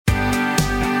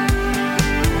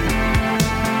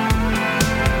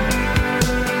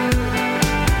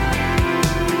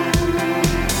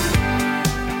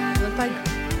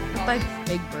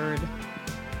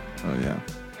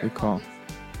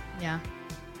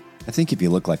I think if you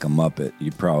look like a Muppet,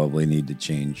 you probably need to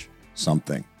change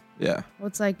something. Yeah. Well,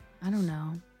 it's like, I don't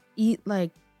know. Eat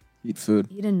food.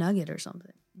 Eat a nugget or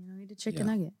something. Eat a chicken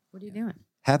nugget. What are you doing?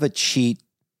 Have a cheat,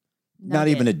 not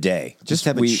Nugget. even a day. Just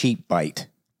have a cheat bite.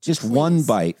 Just Please, one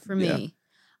bite. For me,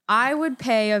 I would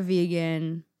pay a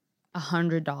vegan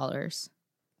 $100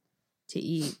 to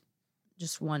eat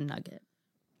just one nugget.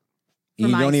 And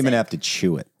you don't even have to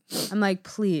chew it. I'm like,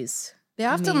 please. They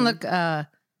often look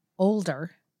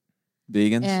older.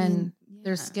 Vegans? And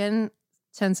their skin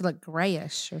tends to look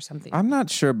grayish or something. I'm not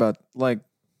sure about, I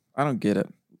don't get it.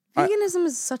 Veganism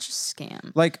is such a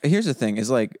scam. Here's the thing,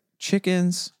 is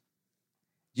chickens,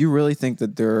 you really think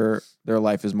that their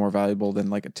life is more valuable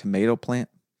than a tomato plant?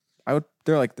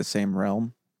 They're the same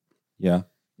realm. Yeah.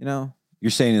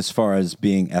 You're saying as far as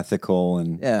being ethical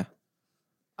and... Yeah.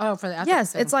 Oh, for the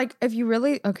Yes, it's if you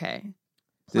really... Okay.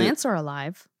 Plants are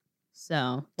alive,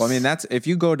 so... Well, I mean, if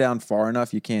you go down far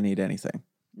enough, you can't eat anything.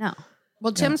 No.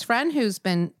 Well, Tim's friend who's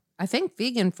been, I think,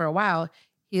 vegan for a while,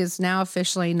 he is now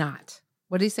officially not.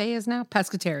 What did he say he is now?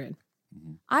 Pescatarian.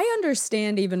 I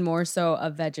understand even more so a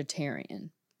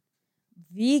vegetarian.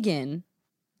 Vegan...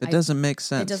 It doesn't make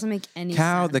sense. It doesn't make any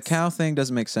sense. The cow thing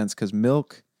doesn't make sense because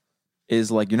milk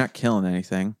is you're not killing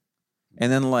anything.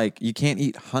 And then you can't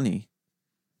eat honey.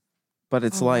 But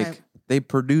it's they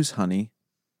produce honey.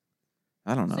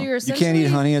 I don't know. So you can't eat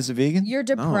honey as a vegan? You're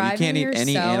depriving you can't eat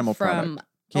any animal from product.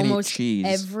 Can't almost eat cheese.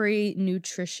 every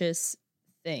nutritious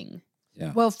thing.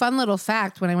 Yeah. Well, fun little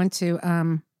fact, when I went to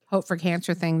Hope for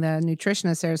Cancer thing, the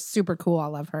nutritionist there is super cool. I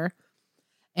love her.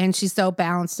 And she's so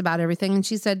balanced about everything. And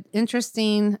she said,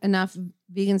 interesting enough,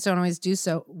 vegans don't always do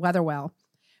so weather well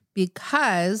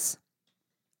because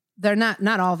they're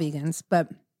not all vegans, but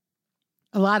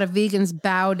a lot of vegans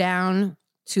bow down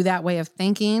to that way of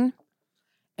thinking.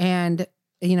 And,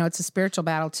 it's a spiritual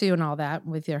battle too and all that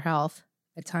with your health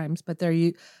at times, but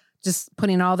they're just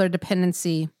putting all their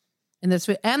dependency in this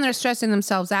food. And they're stressing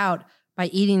themselves out by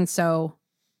eating so,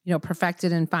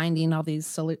 perfected and finding all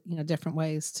these, different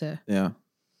ways to. Yeah.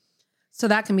 So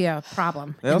that can be a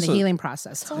problem in the healing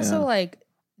process. It's also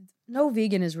no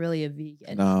vegan is really a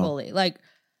vegan fully.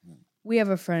 We have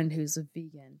a friend who's a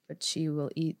vegan, but she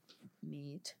will eat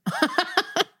meat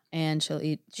and she'll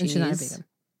eat cheese. She's not a vegan.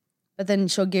 But then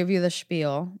she'll give you the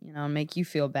spiel, make you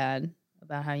feel bad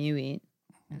about how you eat.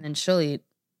 And then she'll be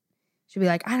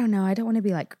like, I don't know. I don't want to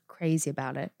be crazy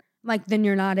about it. I'm like, then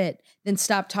you're not it. Then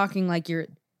stop talking like you're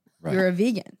a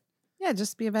vegan. Yeah,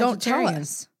 just be a vegetarian. Don't tell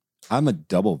us. I'm a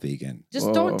double vegan.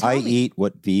 Just don't tell I me. eat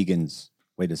what vegans...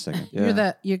 Wait a second.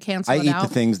 Yeah. You're canceled I eat out?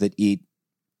 the things that eat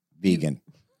vegan.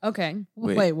 Okay.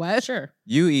 Wait, what? Sure.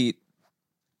 You eat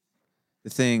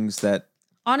the things that...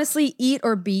 Honestly, eat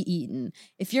or be eaten.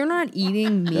 If you're not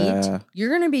eating meat, you're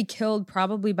going to be killed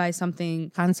probably by something.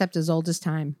 Concept as old as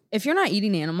time. If you're not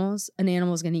eating animals, an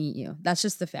animal is going to eat you. That's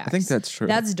just the fact. I think that's true.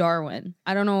 That's Darwin.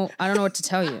 I don't know what to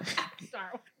tell you.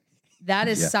 That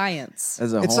is science.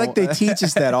 It's like they teach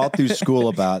us that all through school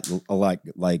about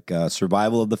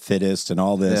survival of the fittest and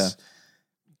all this.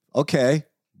 Yeah. Okay,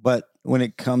 but when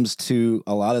it comes to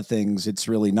a lot of things, it's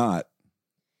really not.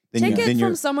 Take it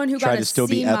from someone who got a still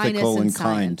be C- ethical and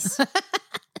kind.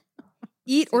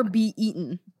 Eat or be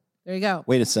eaten. There you go.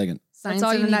 Wait a second. Science That's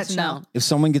all in you a need nutshell. to know. If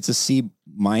someone gets a C-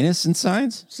 in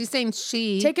science, She's saying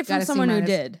take it from someone who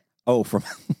did. Oh, from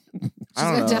She's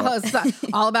going to tell us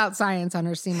all about science on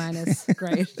her C-.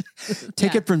 Great.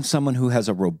 Take it from someone who has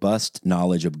a robust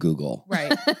knowledge of Google.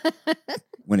 Right.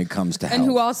 When it comes to health. And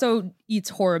who also eats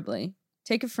horribly.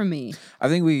 Take it from me. I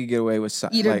think we could get away with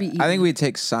science. I think we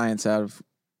take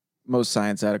most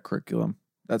science out of curriculum.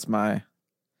 That's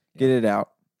get it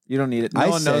out. You don't need it. No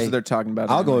one knows what they're talking about.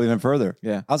 I'll go even further.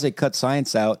 Yeah. I'll say cut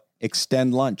science out,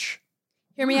 extend lunch.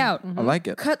 Hear me out. I like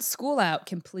it. Cut school out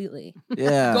completely.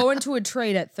 Yeah. Go into a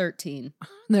trade at 13.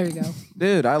 There you go.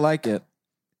 Dude, I like it.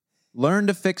 Learn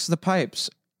to fix the pipes.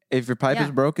 If your pipe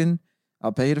is broken,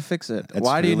 I'll pay you to fix it. That's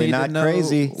Why do you really need not to know?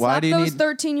 crazy. Why Slap do you those need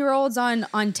 13-year-olds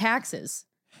on taxes.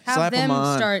 Have Slap 'em them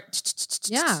on. start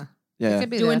Yeah. Yeah. It could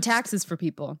be doing the, taxes for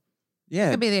people.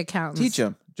 Yeah. Could be the accountants. Teach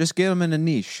them. Just give them in a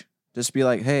niche. Just be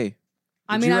like, hey.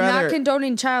 I would mean, you I'm rather- not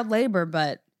condoning child labor,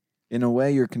 but In a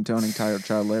way, you're condoning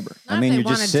child labor. Not I mean, if they you're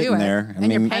just wanna sitting do it, there.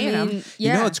 and you're paying them.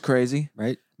 yeah. You know what's crazy?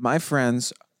 Right? My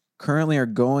friends currently are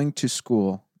going to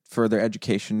school for their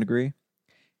education degree,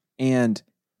 and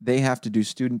they have to do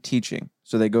student teaching.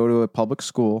 So they go to a public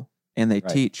school and they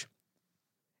teach.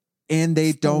 And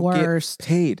they don't get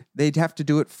paid. They'd have to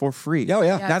do it for free. Oh,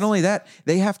 yeah. Yes. Not only that,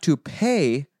 they have to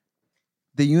pay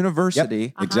the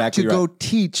university Exactly to go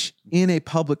teach in a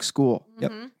public school.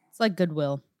 Yep. It's like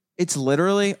Goodwill. It's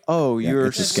literally, it's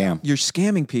a scam. You're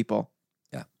scamming people.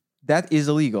 Yeah. That is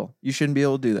illegal. You shouldn't be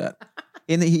able to do that.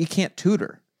 And he can't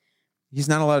tutor. He's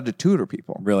not allowed to tutor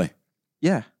people. Really?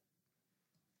 Yeah.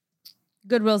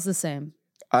 Goodwill's the same.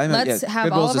 Let's have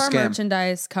Goodwill's all of a our scam.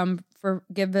 merchandise come for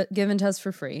given to us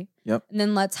for free. Yep. And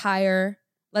then let's hire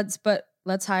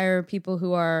people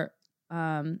who are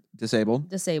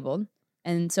Disabled.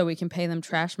 and so we can pay them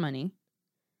trash money.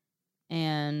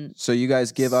 And So you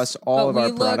guys give us all of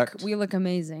our product. We look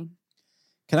amazing.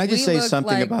 Can I just We say look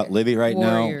something like about Livy right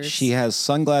now? warriors. She has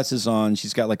sunglasses on.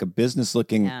 She's got like a business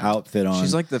looking Yeah. outfit on.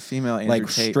 She's like the female Andrew like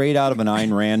Tate. straight out of an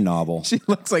Ayn Rand novel. She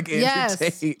looks like Andrew Yes.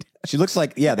 Tate. She looks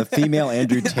like, the female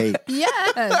Andrew Tate.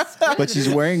 Yes. But she's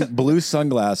wearing blue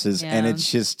sunglasses and Yeah. it's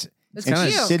just, It's and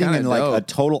she's cute. sitting Kinda in like a dope.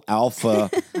 total alpha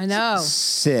I know.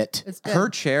 sit. It's good. Her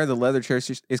chair, the leather chair,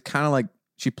 is kind of like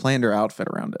she planned her outfit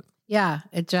around it. Yeah,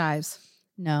 it jives.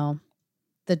 No.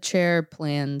 The chair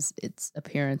plans its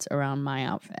appearance around my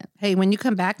outfit. Hey, when you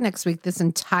come back next week, this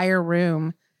entire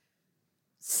room,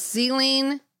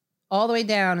 ceiling all the way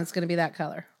down, it's going to be that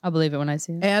color. I'll believe it when I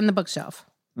see it. And the bookshelf.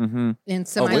 Mm-hmm. And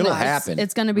so It'll happen.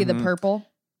 It's going to be the Mhm. purple.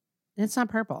 It's not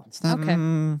purple. It's not,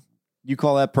 Okay. you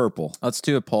call that purple. Let's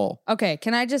do a poll. Okay,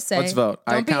 can I just say, Let's vote.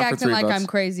 I don't be count for acting 3 like votes. I'm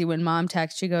crazy when mom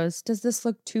texts. She goes, "Does this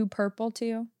look too purple to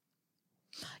you?"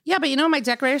 Yeah, but you know what my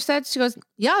decorator said? She goes,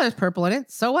 yeah, there's purple in it.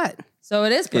 So what? So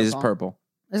it is It purple. is purple.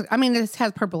 I mean, it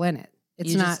has purple in it.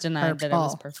 It's You not just denied purple. that it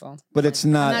was purple. But it's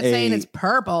I'm not not saying it's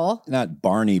purple. not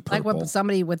Barney Like purple. what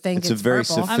somebody would think It's it's, a very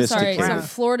purple. I'm sorry. So Sophisticated.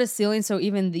 floor to ceiling. So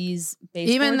even these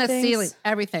baseboard Even the things? ceiling,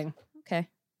 everything. Okay.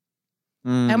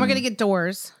 And we're Mm. going to get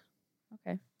doors.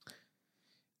 Okay.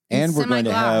 And we're going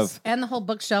to semi-gloss. have And the whole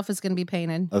bookshelf is going to be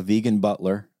painted. a vegan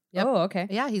butler Yep. Oh, okay.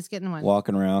 Yeah, he's getting one.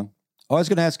 walking around. Oh, I was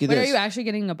going to ask you Wait, this. are you actually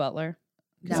getting a butler?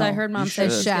 Because No, I heard mom you say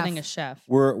should. she's Chef. getting a chef.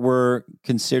 We're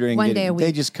considering One getting, day a They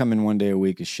week. just come in one day a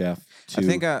week as chef to I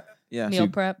think, yeah. Meal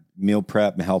to- prep. meal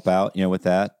prep and help out, with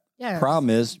that. Yeah. Problem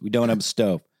is, we don't have a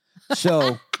stove.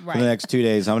 So for Right. the next 2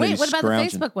 days, I'm going to Wait, be what about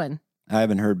scrounging. the Facebook one? I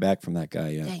haven't heard back from that guy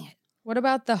yet. Dang it. What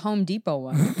about the Home Depot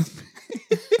one?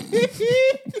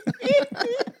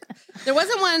 There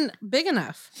wasn't one big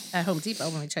enough at Home Depot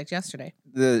when we checked yesterday.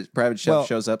 The private chef Well-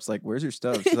 shows up. It's like, where's your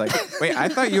stove? She's like, wait, I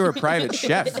thought you were a private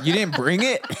chef. You didn't bring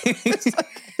it? I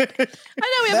know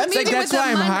we have That's a meeting that's with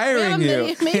why them I'm Monday. hiring we have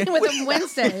you. a meeting with them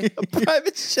Wednesday. A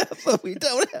private chef, but we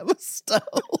don't have a stove.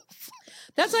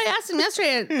 That's why I asked him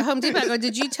yesterday at Home Depot. I go,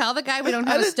 did you tell the guy we don't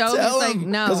have a stove? He's like,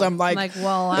 no. because I'm like,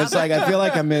 well, it's like I feel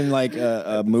like I'm in like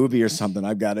a movie or something.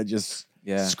 I've got to just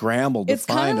Yeah. scramble to It's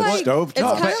find kind a of like stovetop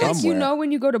it's kind of somewhere. like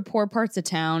when you go to poor parts of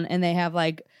town and they have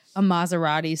like a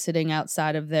Maserati sitting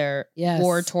outside of their Yes.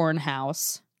 war torn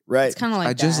house. Right. It's kind of like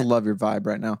I just that. love your vibe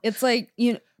right now. It's like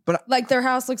But- like their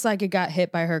house looks like it got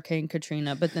hit by Hurricane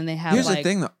Katrina, but then they have Here's like the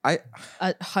thing, though.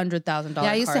 $100,000. yeah,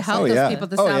 I used to car help Oh, those yeah. people at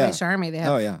the Oh, yeah. Salvation Army. They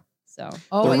have Oh yeah. So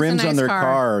always The rims a nice on their car.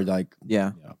 car are like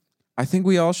Yeah. Yeah. I think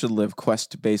we all should live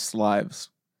quest-based lives.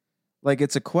 Like,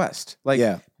 it's a quest. Like,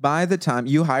 yeah. by the time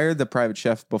you hire the private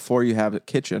chef before you have a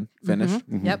kitchen finished,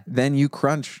 Mhm. Yep. then you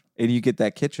crunch and you get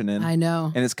that kitchen in. I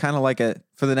know. And it's kind of like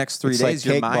for the next 3 It's days, like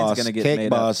your Cake mind's Boss, going to get Cake made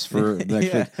Boss up. for next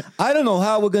Yeah. week. I don't know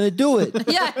how we're going to do it.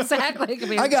 Yeah, exactly. It could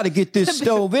be I got to get this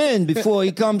stove in before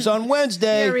he comes on a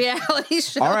Wednesday. reality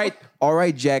show. All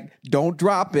right, Jack, don't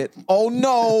drop it. Oh,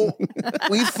 no.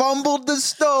 We fumbled the We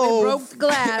stove. broke the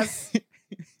glass.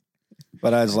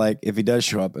 But I was like, if he does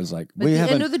show up, it's like But at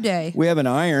the end of the day, we have an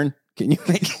iron. Can you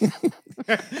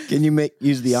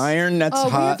use the iron? That's we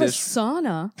hot. have a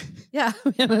sauna. yeah.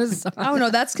 Oh no,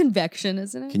 that's convection,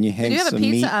 isn't it? Can you We hang do have a some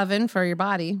pizza meat? oven for your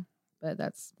body, but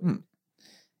that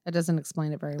doesn't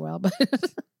explain it very well. But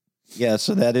Yeah,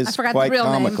 so that I is forgot quite the real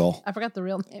comical, name. I forgot the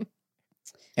real name.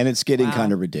 and it's getting Wow.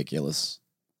 kind of ridiculous.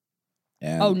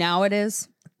 And Oh, now it is.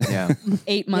 Yeah.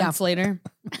 8 months later.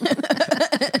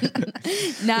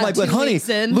 Not like, 2 but honey, weeks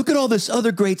in. look at all this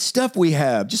other great stuff we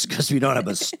have. Just because we don't have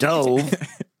a stove.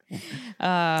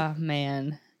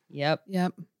 Man. Yep.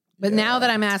 Yep. But now that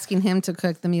I'm asking him to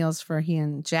cook the meals for he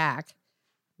and Jack,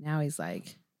 now he's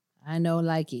like, I know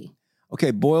likey.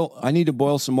 Okay, I need to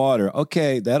boil some water.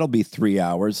 Okay, that'll be 3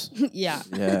 hours. Yeah.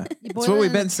 Yeah. You That's boil what it we've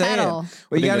in the been saying. kettle.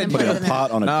 Well, you got Put to it put in a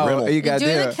pot on a no, griddle. you got do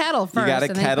to it in do the kettle You first. got to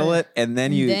and then kettle put it, and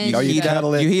then you Then you you heat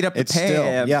kettle up. it. You heat up the It's still-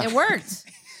 pan. yeah. It worked.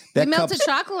 That We cup- melted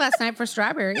chocolate last night for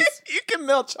strawberries. You can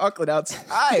melt chocolate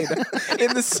outside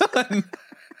in the sun.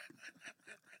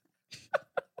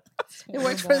 It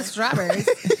worked for the strawberries.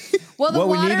 Well, the what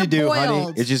we water need to do, boiled.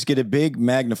 honey, is just get a big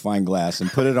magnifying glass and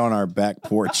put it on our back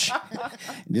porch.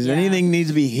 Is there anything needs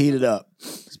to be heated up?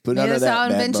 Just put it Maybe under that's that how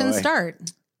bad inventions boy.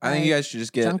 start. I think you guys should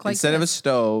just get Junk like instead of a this.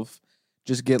 stove,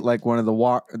 just get like one of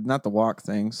the not the wok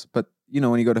things, but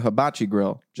when you go to Hibachi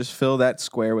Grill, just fill that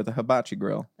square with a Hibachi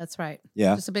Grill. That's right.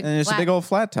 Yeah. Just a big And it's a flat- big old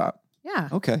flat top. Yeah.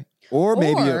 Okay. Or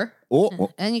maybe. Or-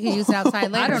 And you can use it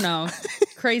outside later. I don't know.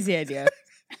 Crazy idea.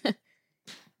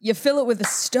 You fill it with a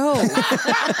stove.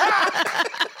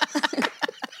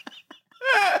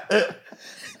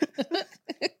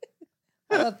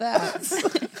 How about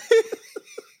that?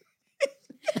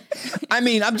 I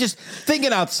mean, I'm just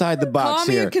thinking outside the box Call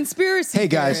me here. a conspiracy Hey,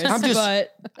 guys, theorist,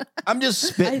 I'm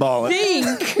just but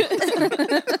spitballing.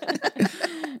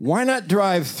 think Why not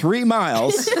drive 3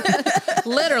 miles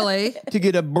Literally. to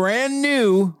get a brand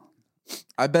new?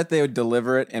 I bet they would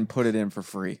deliver it and put it in for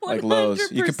free, like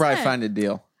Lowe's. You could probably 100%. find a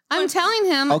deal. I'm telling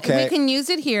him Okay. we can use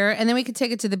it here, and then we could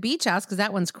take it to the beach house because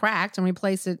that one's cracked, and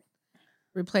replace the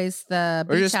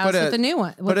Or beach just house put with a- the new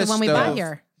one, put with a the one we buy stove.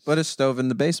 here. Put a stove in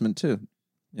the basement too.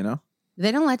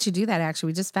 They don't let you do that. Actually,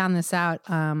 we just found this out.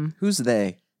 Who's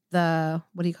they? The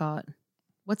what do you call it?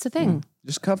 What's the thing?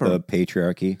 Just cover The 'em.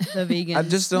 patriarchy. the vegan. I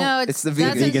just don't. No, it's the doesn't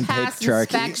vegan. vegan pass patriarchy.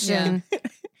 inspection.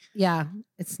 Yeah,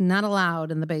 it's not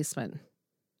allowed in the basement.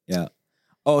 Yeah.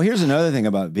 Oh, here's another thing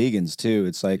about vegans too.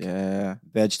 It's like Yeah.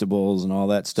 vegetables and all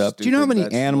that stuff. Do you know how Stupid many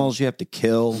vegetables. animals you have to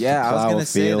kill Yeah, to I was plow gonna a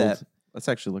say field? that. Let's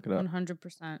actually look it up.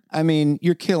 100%. I mean,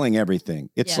 you're killing everything.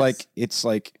 It's Yes. like Yeah,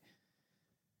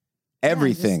 just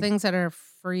everything. things that are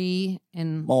free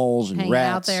and Moles and hanging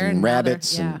out rats there and and other-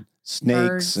 rabbits yeah. and snakes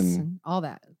birds and all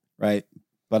that. right.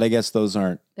 But I guess those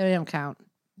aren't. They don't count.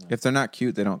 If they're not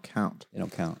cute, they don't count. They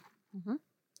don't count.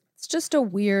 It's just a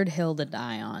weird hill to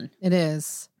die on. It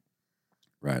is.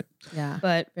 Right. Yeah.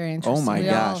 But Very interesting. Oh my We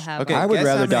all gosh. have Okay, I would guess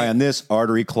rather how die many- on this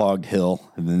artery clogged hill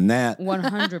than that.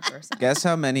 100%. Guess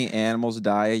how many animals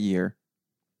die a year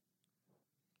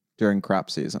during crop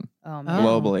season Oh, man.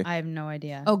 globally? I have no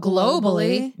idea. Oh,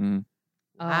 globally? Mm.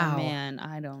 Oh, Wow. man.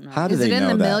 I don't know. How do Is they it in know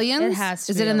the that? millions? It has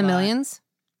to Is be it a in the lot. millions?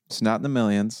 It's not in the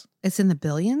millions. It's in the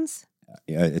billions?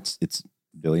 Yeah, it's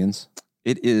billions.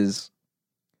 It is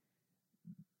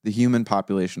the human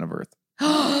population of Earth.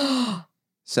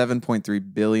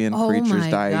 7.3 billion Oh creatures my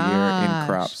die a year in gosh.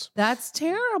 crops. That's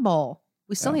terrible.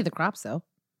 We still Yeah. need the crops though,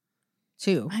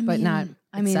 too, I but mean, not.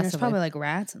 I mean, there's excessively. probably like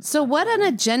rats and So stuff, what an though.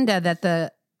 agenda that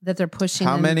they're pushing.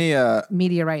 How in many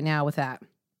media right now with that?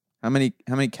 how many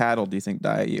cattle do you think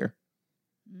die a year?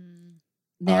 Mm.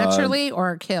 Naturally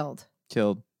or killed?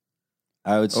 Killed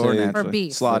I would or say naturally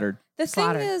beef. slaughtered. The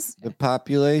Slaughtered. thing is, the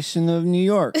population of New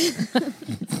York.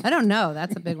 I don't know.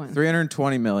 That's a big one.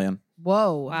 320 million.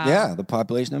 Whoa. wow. Yeah, the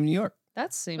population of New York.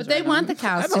 That seems But they right want on. the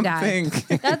cows I to don't die.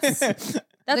 think That's The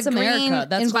America. green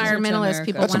That's closer to environmentalist America.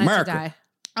 people That's want America. it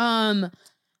to die.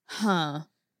 Huh.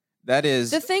 that is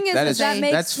The thing is that that is that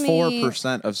makes that's me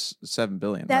 4% of 7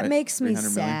 billion. that right? makes me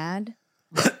 300 million?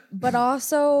 sad. But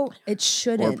also it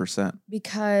shouldn't 4%.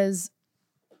 because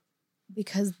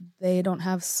they don't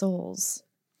have souls.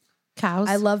 Cows.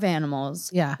 I love animals,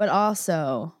 Yeah. but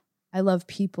also I love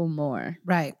people more.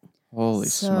 Right. Holy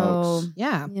So, smokes.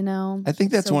 Yeah. You know, I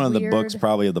think that's so one of the books weird.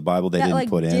 probably of the Bible they that didn't like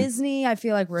put in. Disney, I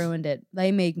feel like ruined it.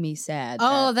 They make me sad.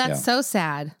 Oh, that, that's Yeah. so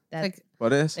sad. that Like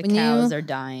What is? the when cows you- are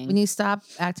dying. when you stop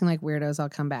acting like weirdos, I'll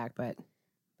come back. But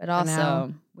but also,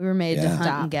 now- we were made to Yeah. hunt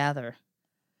Stop. and gather.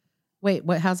 wait,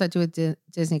 what? How's that do with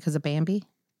Disney? Because of Bambi?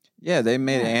 Yeah, they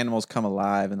made Yeah. animals come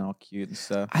alive and all cute and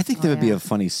stuff. I think Oh, that would be yeah. a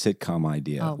funny sitcom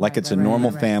idea. Oh, like right, it's right, a right,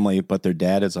 normal right. family, but their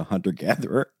dad is a hunter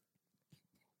gatherer.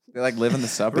 They like live in the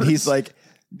suburbs. But he's like,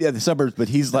 yeah, the suburbs. But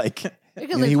he's like, We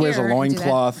could and live he wears a here and do that.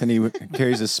 loincloth and he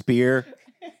carries a spear,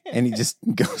 and he just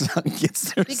goes out and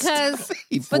gets their Because- stuff.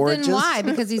 He But forages. then why?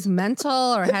 Because he's mental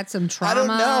or had some trauma? I don't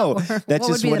know. or That's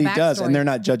would just be what the he does, backstory? and they're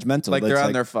not judgmental. like That's they're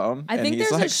on their phone. I and think he's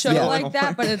there's a like show scrolling like that,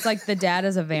 along. but it's like the dad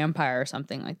is a vampire or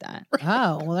something like that.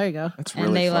 Oh, well, there you go. That's And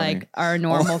really they funny. like are a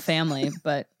normal family,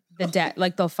 but the dad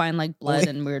like they'll find like blood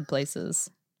in weird places.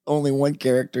 only one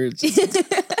character. It's just,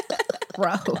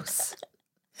 Gross.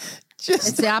 It's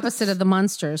just the opposite of the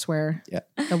Munsters, where Yeah.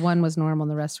 the one was normal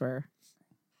and the rest were.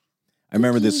 I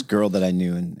remember this girl that I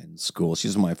knew in school. She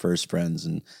was one of my first friends,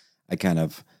 and I kind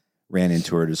of ran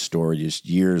into her at a store just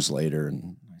years later.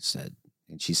 And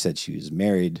she said she was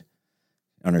married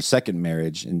on her second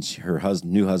marriage, and her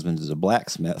new husband is a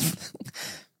blacksmith.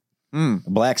 Hmm. A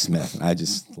blacksmith. And I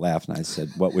just laughed and I said,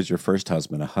 "What was your first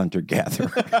husband? A hunter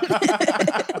gatherer?"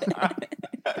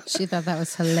 She thought that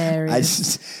was hilarious. I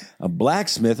just a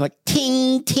blacksmith, like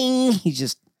ting ting. He's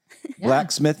just Yeah.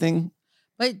 blacksmithing.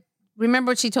 But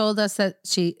remember what she told us that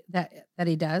he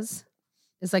does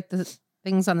is like the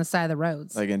things on the side of the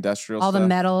roads. Like industrial all stuff. the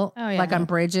metal, Oh, yeah. like on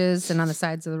bridges and on the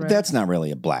sides of the But road. that's not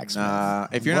really a blacksmith.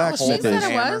 If you're not Blacksmith holding She a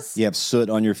said it hammer, was. You have soot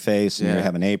on your face and you Yeah.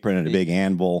 have an apron and a big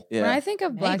anvil. yeah. When I think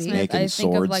of Maybe. blacksmith, Making I think of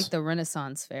swords. like the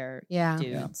Renaissance fair Yeah.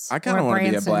 dudes I kind Or of want to be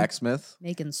a Branson. blacksmith.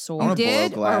 making You swords. wanna blow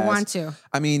did or glass. want to?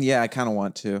 I mean, yeah, I kind of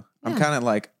want to. I'm Yeah. kind of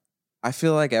like, I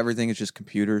feel like everything is just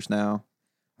computers now.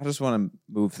 I just want to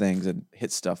move things and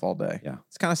hit stuff all day. Yeah.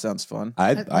 It kind of sounds fun.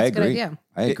 That's I a good agree. idea.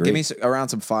 I agree. Give me around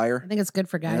some I fire, think it's good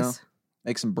for guys. know?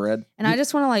 Make some bread. And I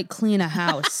just want to like clean a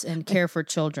house and care for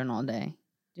children all day.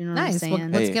 Do you know what I'm Nice. Well,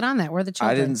 saying? let's Hey, get on that. We're the I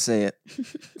children. didn't say it.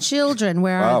 Children,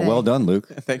 where Wow, are they? well done, Luke.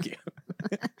 Thank you.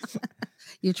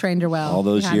 You trained her well. All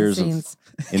those behind the years of- scenes.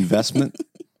 Investment.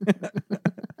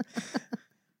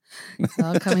 It's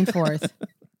all coming forth.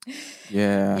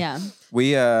 Yeah. Yeah.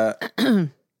 We I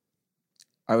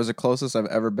was the closest I've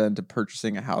ever been to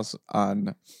purchasing a house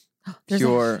on There's a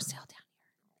pure for sale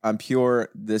down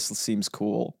this seems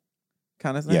cool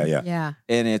kind of thing. Yeah, yeah. here. Yeah.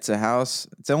 And it's a house.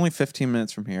 It's only 15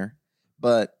 minutes from here,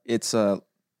 but it's one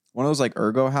of those like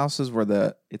ergo houses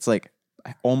where it's like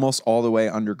almost all the way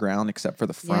underground except for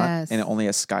the front, Yes. and it only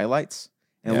has skylights.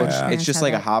 And it looks, Yeah. it's just Have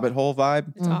like a it. Hobbit hole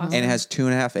vibe, It's Mhm. awesome. and it has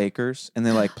 2.5 acres, and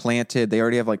they like planted. They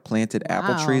already have like planted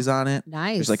apple Wow. trees on it.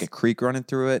 Nice. There's like a creek running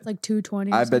through it. It's like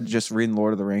 220. or I've been something. just reading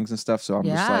Lord of the Rings and stuff, so I'm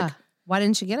yeah. just like, Why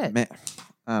didn't you get it? man,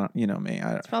 I don't, you know me.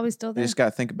 It's probably still You there. just got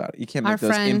to think about it. You can't Our make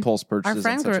those friend- impulse Our purchases.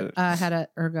 friend on such group, a, had a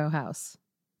ergo house.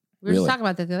 We were Really? just talking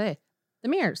about that the other day. The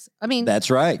mirrors. I mean,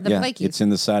 That's right. The Yeah. Blakey's. It's in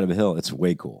the side of a hill. It's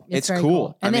way cool. It's very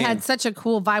cool. And I they mean- had such a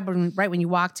cool vibe right when you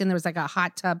walked in. There was like a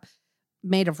hot tub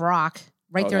made of rock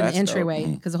right Oh, there in the that's dope. entryway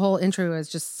Mhm. because the whole entryway was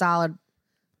just solid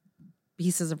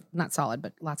pieces of not solid,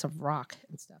 but lots of rock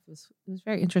and stuff. It was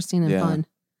very interesting and Yeah. fun.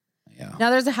 Yeah. Now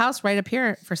there's a house right up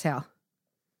here for sale.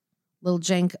 Little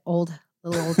jank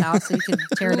little old house that you could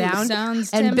tear Ooh, down sounds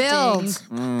and tempting. build.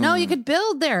 No, you Mm. could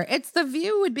build there. It's the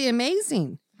view would be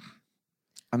amazing.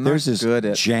 I'm not There's this good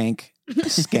at. jank,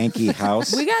 skanky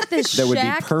house. We got this That would be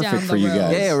shack perfect down for the you road.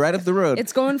 guys. Yeah, right up the road.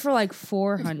 It's going for like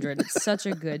 400. It's such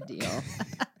a good deal.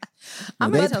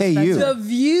 I'm They gonna tell pay you. Spencer. The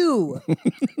view.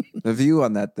 the view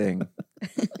on that thing.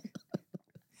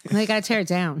 They got to tear it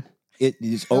down. It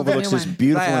just Build a overlooks new this one.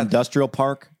 beautiful Right. industrial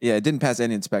park. Yeah, it didn't pass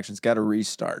any inspections. Got to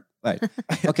restart. Right.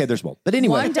 Okay, there's both. But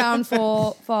anyway, One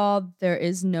downfall, there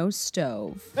is no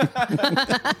stove.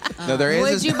 No, there is.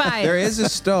 Would you buy it? There is a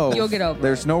stove. You'll get over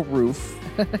There's it. no roof.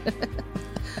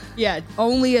 Yeah,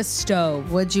 only a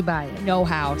stove. Would you buy it? No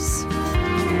house.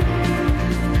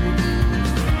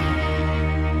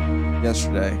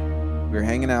 Yesterday, we were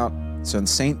hanging out. So in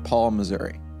St. Paul,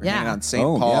 Missouri. We're Yeah. hanging out in St.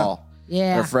 Oh, Paul.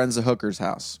 Yeah. Our friend's the hooker's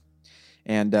house.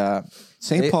 And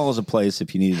St. They- Paul is a place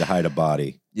if you needed to hide a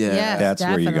body. yeah. Yes, That's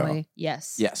where you go. definitely.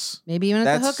 Yes. Yes. Maybe even at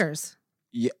the That's- hookers.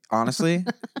 Yeah, honestly,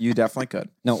 you definitely could.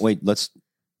 No, wait,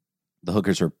 the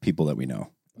hookers are people that we know.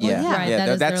 Well, yeah. yeah. Right, yeah, that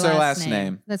is that's their their last last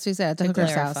name. name. That's what you said at the To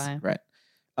hooker's house. clarify. Right.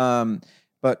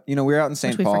 But we were out in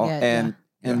St. we Paul forget, and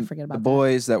yeah. and Forget the about that.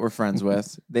 boys that we're friends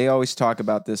with, they always talk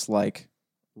about this like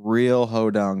real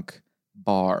hodunk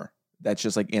bar that's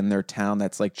just like in their town.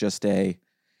 That's like just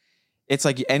it's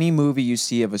like any movie you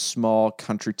see of a small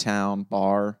country town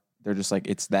bar. They're just like,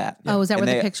 it's that. Oh, is that And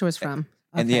where they- the picture was from?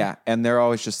 And Okay. yeah, and they're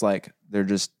always just like, they're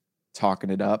just talking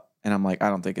it up. And I'm like, I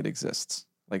don't think it exists.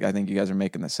 Like, I think you guys are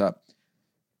making this up.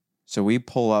 So we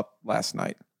pull up last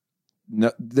night.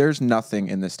 No, there's nothing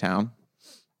in this town.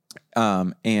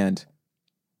 And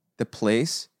the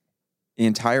place, the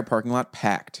entire parking lot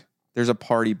packed. There's a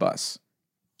party bus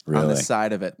on the Really?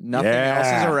 side of it. Nothing else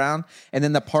is Yeah. around. And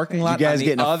then the parking You lot guys on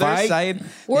get in the a other fight? side.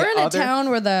 We're the in a other- town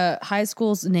where the high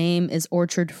school's name is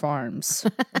Orchard Farms.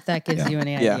 If that gives Yeah. you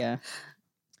any Yeah. idea.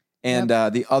 And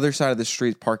the other side of the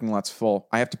street, parking lot's full.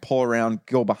 I have to pull around,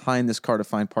 go behind this car to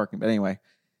find parking. But anyway,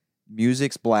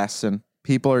 music's blasting.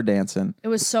 People are dancing. It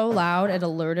was so loud it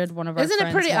alerted one of our Isn't it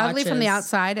friends' pretty ugly from the watches.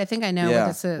 outside? I think I know Yeah. what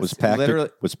this is. Was Literally-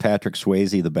 Patrick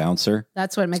Swayze the bouncer?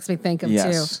 That's what it makes me think of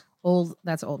Yes. too. Old.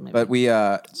 That's old maybe. But we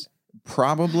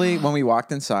probably, when we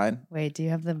walked inside, Wait, do you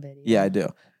have the video? yeah, I do.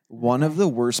 One of the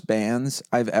worst bands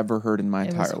I've ever heard in my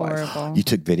It was entire life. horrible. You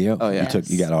took video? Oh, yeah.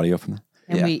 You got audio from that?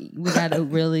 And Yeah. we got a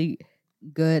really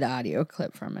good audio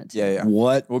clip from it. too. Yeah, yeah.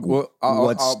 What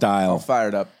I'll style? fire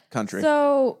it up. Country.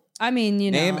 So, I mean,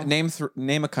 you know.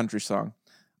 Name a country song.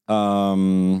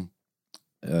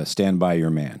 Stand By Your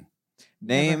Man.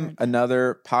 Name heard.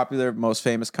 another popular, most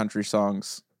famous country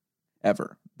songs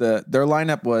ever. Their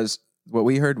lineup was, what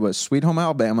we heard was Sweet Home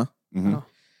Alabama, Mhm. Oh.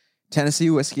 Tennessee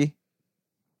Whiskey,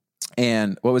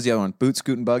 and what was the other one? Boot,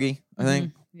 Scoot, and Buggy, I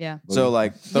think. Mhm. Yeah. So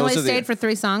like you those only are the. stayed for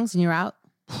 3 songs and you're out.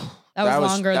 That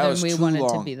was longer that than was we too wanted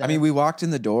long. to be there. I mean, we walked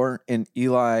in the door and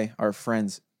Eli, our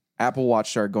friend's Apple Watch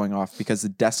started going off because the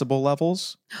decibel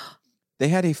levels, they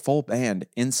had a full band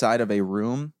inside of a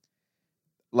room,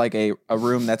 like a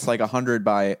room that's like 100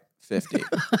 by 50.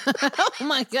 Oh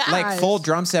my god! Like full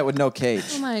drum set with no cage.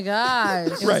 Oh my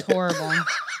gosh! It was horrible.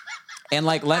 And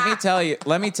like, let me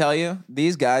tell you,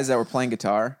 these guys that were playing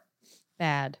guitar.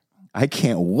 Bad. I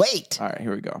can't wait. All right,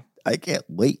 here we go. I can't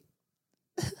wait.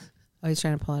 Oh, he's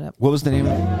trying to pull it up. What was the name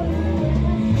of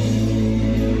it?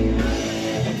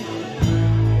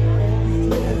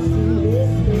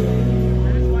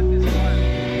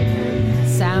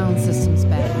 Sound system's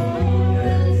bad.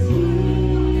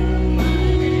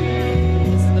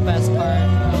 This is the best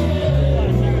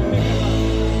part.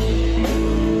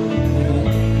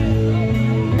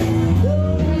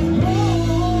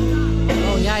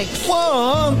 Oh yikes!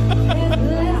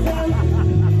 Whoa.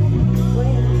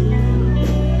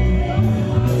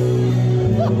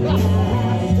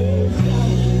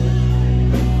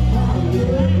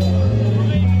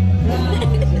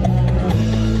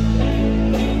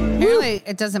 Apparently,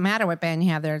 it doesn't matter what band you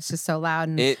have there. It's just so loud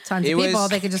and tons of people.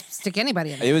 They could just stick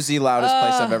anybody in there. It was the loudest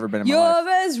place I've ever been in my You're life.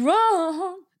 as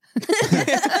wrong.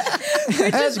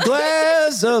 As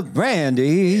glass of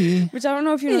brandy. Which I don't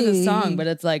know if you know the song, but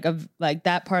it's like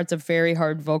that part's a very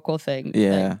hard vocal thing.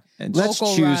 Yeah. Like, And Let's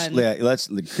Vocal choose. run. Yeah, let's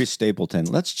Chris Stapleton.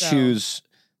 Let's So- choose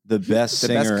the best The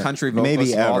best singer, country vocalist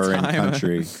maybe of all ever in time.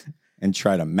 country, and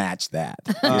try to match that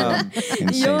in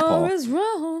St. You're Paul. as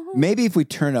wrong. Maybe if we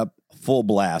turn up full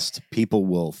blast, people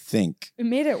will think. It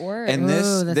made it worse. And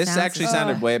Ooh, the this sounds actually is-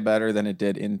 sounded way better than it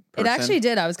did in person. it actually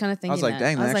did. I was kind of thinking. I was like,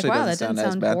 dang, I that was actually like, wow, that doesn't didn't sound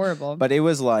as sound bad. horrible. But it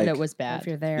was like, it was bad. If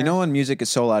you're there, you know when music is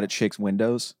so loud it shakes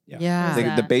windows? yeah. What was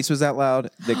The that? bass was that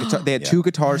loud. The guitar, they had Yeah. two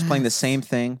guitars playing the same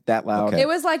thing that loud. Okay. It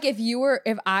was like if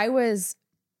I was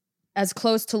as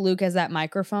close to Luke as that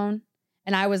microphone,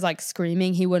 and I was like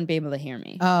screaming, he wouldn't be able to hear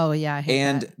me. Oh yeah, I hate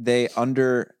And that. they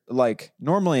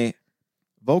normally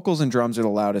vocals and drums are the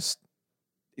loudest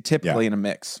typically in a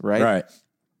mix, right? Right.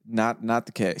 Not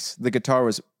the case. The guitar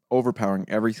was overpowering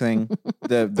everything.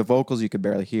 the vocals you could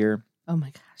barely hear. Oh my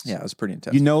gosh. Yeah, it was pretty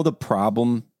intense. You know the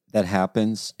problem that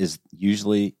happens is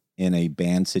usually in a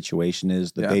band situation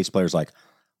is the Yeah. bass player's like,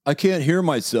 I can't hear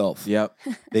myself. Yep.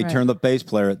 They Right. turn the bass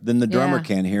player, then the drummer Yeah.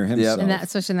 can't hear himself. And that,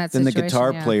 especially in that Then the situation,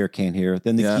 guitar yeah. player can't hear,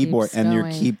 then the Yeah. keyboard, Keeps and you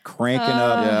going. keep cranking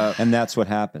up, Yeah. and that's what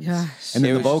happens. Gosh. And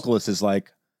then It the was- vocalist is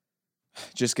like,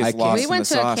 Just I gets can't- lost We in went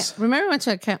the to sauce. remember we went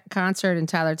to a concert in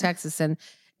Tyler, Texas, and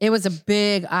it was a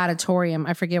big auditorium.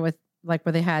 I forget where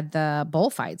they had the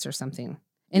bullfights or something.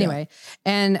 Anyway,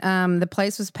 and the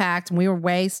place was packed, and we were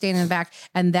way standing in the back.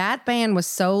 And that band was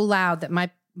so loud that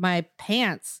my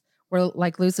pants were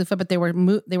like loosely fit, but they were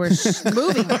moving.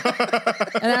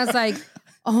 And I was like,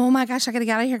 "Oh my gosh, I gotta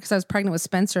get out of here!" Because I was pregnant with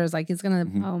Spencer. I was like, "He's gonna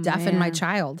Oh, deafen my man.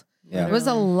 child." Yeah. It was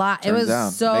a lot. It Turns was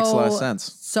out. so Makes a lot of sense.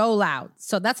 so loud.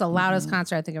 So that's the loudest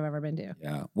concert I think I've ever been to.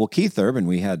 yeah. Well, Keith Urban,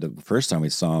 we had the first time we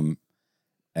saw him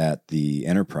at the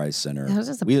Enterprise Center. It was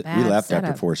just a we bad left after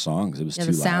setup. 4 songs. It was Yeah,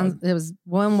 too the sounds. loud. It was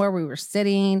one where we were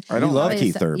sitting. I don't love like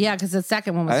Keith Urban. Yeah, because the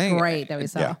second one was I think- great that we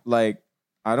saw. yeah. Like,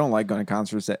 I don't like going to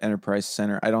concerts at Enterprise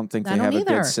Center. I don't think I they don't have a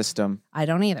either. good system. I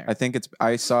don't either. I think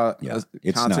I saw Yeah, a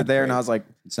it's concert not there and great. I was like,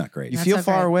 It's not great. you That's feel so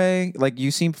far great. away. Like you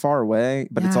seem far away,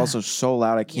 but it's Yeah. also so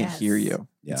loud I can't Yes. hear you.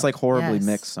 Yeah. It's like horribly Yes.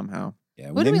 mixed somehow. Yeah,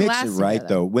 Who when did they we mix last it see right, there,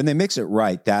 though, when they mix it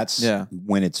right, that's Yeah.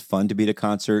 when it's fun to be at a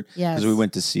concert. Yes. Because we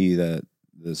went to see the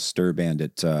Stir Band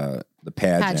at the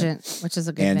pageant, which is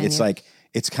a good and venue. it's like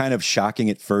it's kind of shocking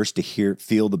at first to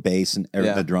feel the bass and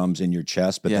Yeah. the drums in your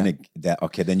chest, but then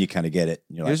then you kind of get it.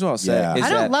 And you're Here's like, what I'll say yeah, is I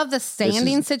don't that- love the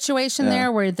standing situation Yeah.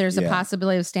 there where there's a Yeah.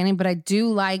 possibility of standing, but I do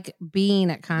like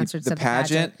being at concerts. the at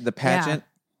pageant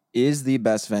is the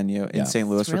best venue in Yeah. St.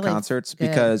 Louis It's for really concerts good.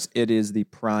 because it is the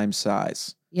prime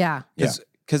size. Yeah,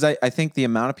 Because I think the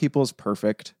amount of people is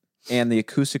perfect and the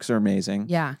acoustics are amazing.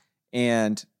 yeah.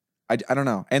 And I don't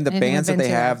know. And the Anything bands that they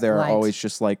Ventura, have there are light. always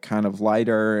just like kind of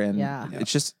lighter and Yeah.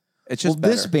 it's just well,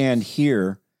 better. this band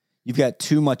here, you've got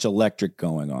too much electric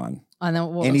going on, And then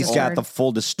and he's got the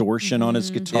full distortion on his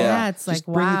Mhm. guitar. Yeah, it's Just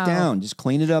like, bring wow. it down, just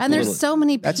clean it up. and a there's little. so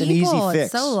many That's people. an easy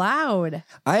It's fix. so loud.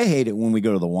 I hate it when we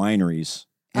go to the wineries,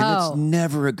 and Oh. it's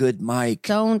never a good mic.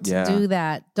 Don't Yeah. do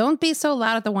that. Don't be so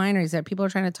loud at the wineries that people are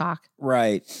trying to talk.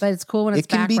 Right. But it's cool when it's It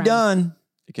can be background. done.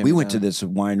 It can We be went to done. this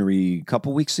winery a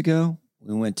couple weeks ago.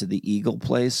 We went to the Eagle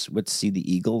place. Went to see the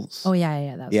Eagles. Oh yeah,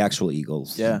 yeah. That was The actual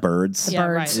Eagles. Yeah. The birds. The yeah,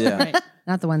 birds. right. Yeah. right.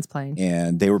 not the ones playing.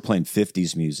 And they were playing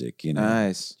 50s music, you know.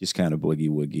 Nice. Just kind of boogie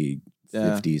woogie Yeah.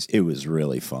 50s. It was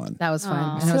really fun. That was fun.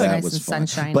 Aw. And it was That nice was and fun.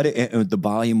 sunshine. But the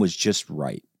volume was just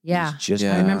right. Yeah. It's just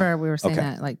Yeah. I remember we were saying Okay.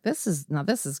 that. Like, this is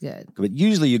good. But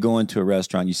usually you go into a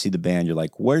restaurant, you see the band, you're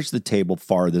like, where's the table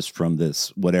farthest from this,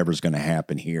 whatever's going to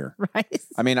happen here? Right.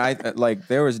 I mean, I like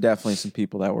there was definitely some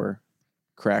people that were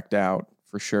cracked out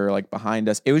for sure, like behind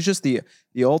us. It was just the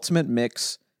ultimate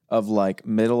mix of like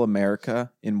middle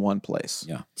America in one place.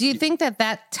 Yeah. Do you think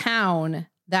that town,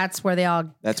 that's where they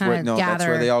all That's kind where of no, gather, that's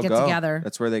where they all get go. together?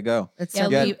 That's where they go. It's Yeah,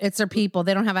 their, Luke- it's their people.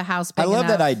 They don't have a house big I love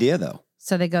that enough, idea, though.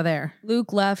 so they go there.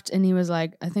 Luke left and he was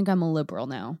like, I think I'm a liberal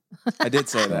now. I did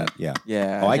say that. Yeah.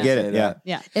 Yeah. Oh, I did get say it. that.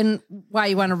 Yeah. And why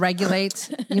you want to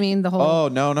regulate? You mean the whole? Oh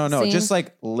no. scene? Just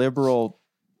like liberal,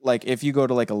 like if you go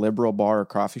to like a liberal bar or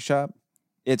coffee shop,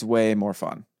 it's way more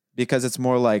fun because it's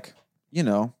more like,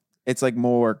 it's like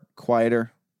more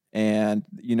quieter, and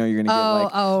you're gonna get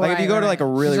like if you go to like a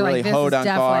really So, really this is hoed on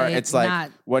bar, definitely it's like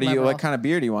not what liberal. what kind of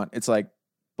beer do you want? It's like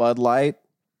Bud Light,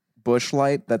 Busch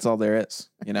Light. That's all there is,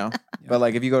 But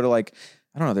like if you go to like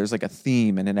I don't know, there's like a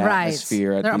theme and an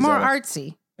atmosphere. At They're these more other-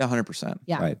 artsy. 100%.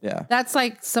 Yeah. Right. Yeah. That's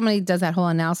like somebody does that whole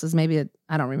analysis. Maybe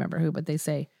I don't remember who, but they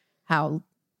say how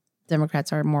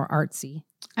Democrats are more artsy.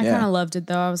 I Yeah. kind of loved it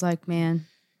though. I was like, man,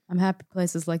 I'm happy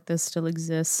places like this still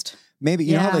exist. Maybe,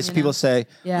 you know how Yeah, those you people know. say,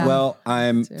 Yeah. well,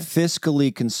 I'm too.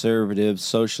 fiscally conservative,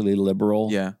 socially liberal.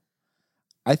 Yeah.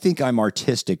 I think I'm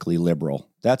artistically liberal.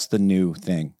 That's the new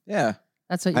thing. Yeah.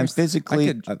 That's what I'm you're physically,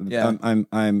 I could- yeah.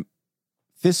 I'm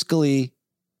fiscally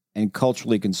and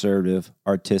culturally conservative,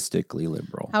 artistically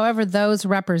liberal. However, those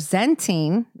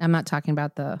representing, I'm not talking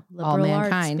about the all Liberal arts,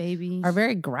 mankind, baby. are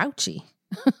very grouchy.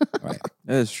 Right.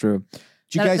 That is true.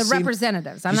 Did you The- guys the see,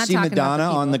 representatives. I'm did you not see talking Madonna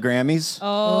about on the people. Grammys?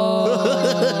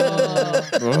 Oh.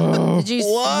 Did you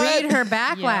What? read her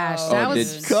backlash? Yo. That Oh,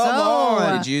 was did- so. Come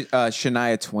on. Did you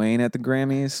Shania Twain at the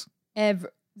Grammys? That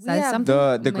Yeah, something?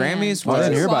 The man. Grammys Oh, I was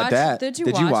didn't hear about that. Did you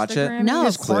Did you watch the it? Grammys? No,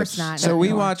 Just of course clips. not. So No.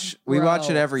 we watch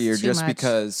it every year Too just much.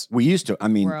 because We used to. I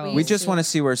mean, Bro. we just want to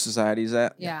see where society's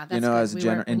at. Yeah, you that's know, good. as We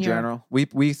gen- were- in when you're- general, we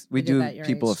did do that your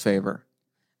people age. a favor,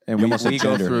 and You we, almost said we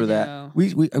go gender. through that. No.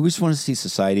 we just want to see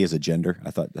society as a gender.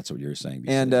 I thought that's what you were saying.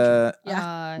 And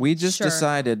Yeah. we just sure.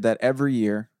 decided that every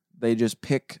year they just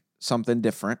pick something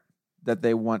different that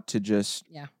they want to just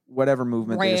Yeah. whatever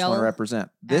movement they just want to Rail represent.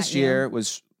 This at you. year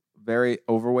was very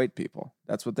overweight people.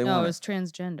 That's what they No, it wanted. was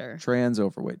transgender. Trans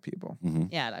overweight people. Mhm.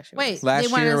 Yeah, it actually Wait, was. Last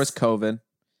They want year us- was COVID.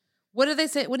 What do they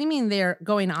say? What do you mean they're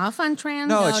going off on trans?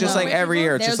 No, No, it's just no. like every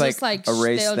year. It's They'll just just, like like, a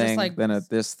race they'll just, thing, like, then a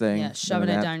this thing. Yeah, then shoving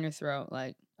a it that. down your throat.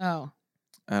 Like, Oh,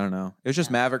 I don't know. It was just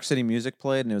Yeah. Maverick City Music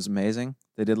played, and it was amazing.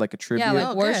 They did like a tribute. yeah, like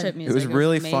Oh, worship good. music. was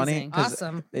really funny. amazing. 'Cause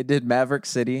awesome. They did Maverick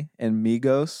City and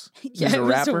Migos, Yeah, who's it a was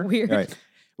rapper, weird. Right.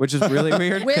 which is really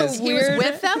weird. Will, 'cause- he was Weird.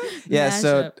 with them? yeah,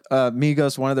 so mashup.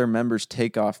 Migos, one of their members,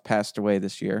 Takeoff, passed away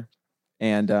this year,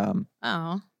 and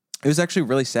Oh, it was actually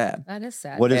really sad. that is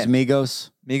sad. What is And-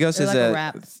 Migos? Migos They're is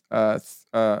like a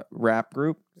a rap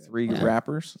group, three Okay.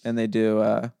 rappers, and they do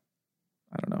I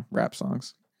don't know, rap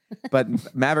songs.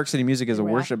 But Maverick City Music is a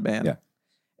Rap. worship band, Yeah.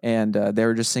 and they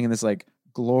were just singing this like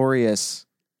glorious,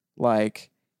 like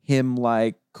hymn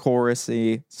like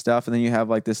chorusy stuff, and then you have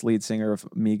like this lead singer of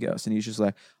Migos, and he's just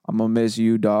like, "I'm gonna miss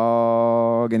you,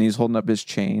 dog," and he's holding up his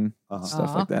chain, Uh-huh. stuff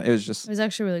Aw. like that. It was just, It was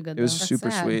actually really good. it was though. That's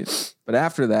super sad. sweet. But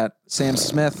after that, Sam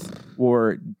Smith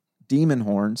wore demon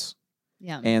horns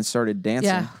Yeah. and started dancing.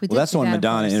 Yeah, we did Well, that's see the one that, of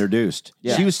Madonna course. introduced.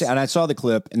 Yeah. She was, and I saw the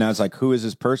clip, and I was like, "Who is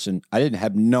this person?" I didn't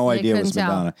have no They idea it was couldn't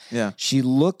tell. Madonna. Yeah. She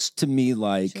looks to me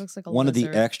like She looks like a one of the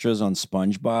lizard. extras on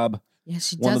SpongeBob. Yeah,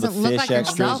 she One of the doesn't look like fish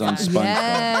extras herself. on SpongeBob.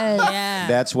 Yes. Yeah.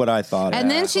 That's what I thought. And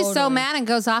of. then she's so Totally. mad and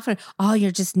goes off and, oh,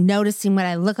 you're just noticing what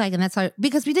I look like. And that's how,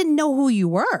 because we didn't know who you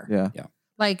were. Yeah.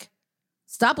 Like,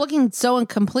 stop looking so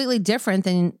completely different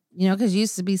than, because you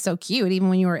used to be so cute even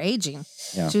when you were aging.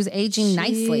 Yeah. She was aging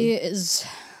She line. is.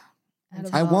 out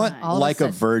of I want line. all of a like a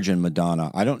sudden. virgin Madonna.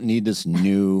 I don't need this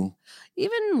new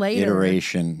Even later.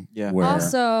 iteration. Yeah. Where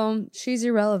Also, she's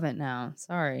irrelevant now.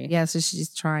 Sorry. Yeah, so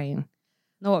she's trying.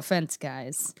 No offense,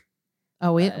 guys.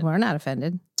 Oh, But- we're not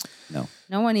offended.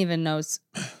 No one even knows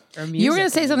her music. You were going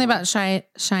to say something anymore. about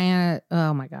Cheyenne.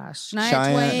 Oh my gosh. Shania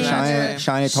Shania, Twain. Shania,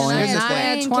 Shania Twain. Shania This is Twain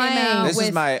Shania came Twain. out This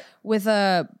is my with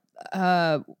a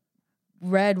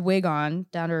red wig on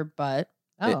down her butt.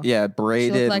 Oh. yeah, She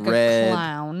braided looked like red. a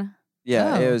clown.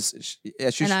 Yeah, Oh. it was. Yeah,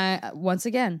 she's And I once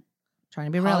again, Trying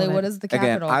to be Hollywood relevant. is the again.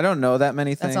 capital. I don't know that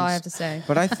many things. That's all I have to say.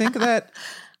 But I think that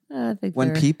I think when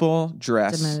they're people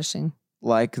dress diminishing.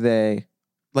 like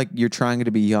you're trying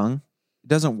to be young, it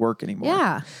doesn't work anymore.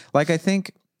 Yeah. Like I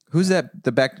think who's that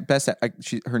the best?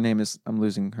 Her name is. I'm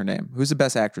losing her name. Who's the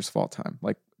best actress of all time?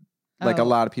 Like Like a Oh.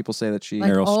 lot of people say that she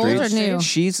Like Meryl old Streep? or new?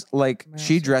 she's like Meryl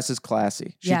she Streep. dresses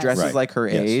classy. She Yes. dresses Right. like her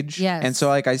Yes. age. Yes. And so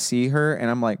like I see her and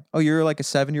I'm like, oh, you're like a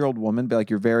 7-year-old woman, but like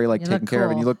you're very like You taken look care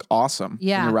of and you cool. look awesome.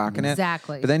 Yeah, And you're rocking it.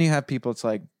 exactly. But then you have people, it's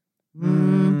like,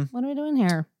 What are we doing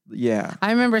here? yeah.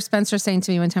 I remember Spencer saying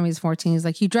to me one time he was 14, he's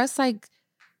like, you dress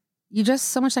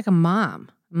so much like a mom.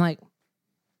 I'm like,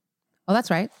 oh, that's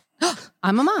right.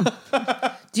 I'm a mom.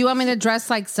 Do you want me to dress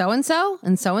like so-and-so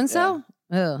and so-and-so?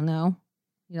 Oh, no.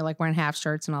 You know, like wearing half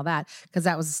shirts and all that. Because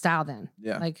that was the style then.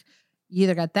 Yeah. Like you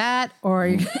either got that or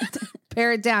you got to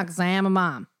pare it down because I am a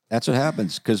mom. That's what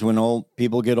happens because when old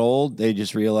people get old, they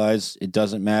just realize it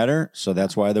doesn't matter. So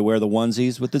that's why they wear the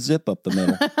onesies with the zip up the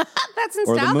middle That's in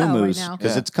or the style though right muumuus now.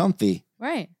 because Yeah. it's comfy.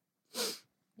 Right.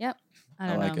 Yep. I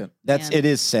don't like know. it. That's Man. it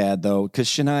is sad though because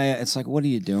Shania, it's like, what are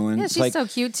you doing? Yeah, It's she's like so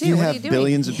cute too. you What are have you doing?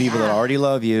 billions of people that Yeah. already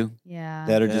love you Yeah.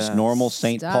 that are just Yeah. normal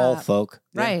St. Paul Stop. folk.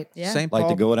 Right. Yeah. St. Like Paul.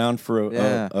 to go down for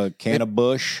Yeah. a can of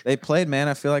Bush. They played Man,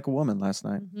 I Feel Like a Woman last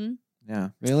night. Mhm. Yeah.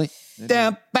 Really? They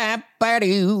did.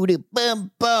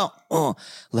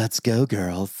 Let's go,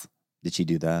 girls. Did she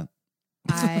do that?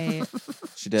 I.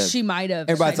 She did. She might have.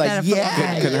 Everybody's I- like, Couldn't-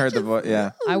 yeah. Couldn't heard the voice.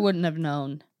 Yeah. I wouldn't have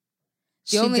known.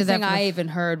 She The only did that thing for the- I even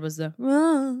heard was the.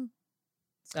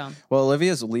 So Well,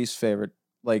 Olivia's least favorite.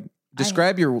 Like,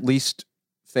 describe your least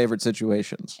favorite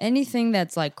situations. anything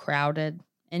that's like crowded,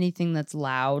 anything that's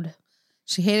loud,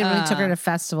 She hated when we took her to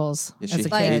festivals Yeah, as she a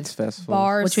like- kid. hates festivals.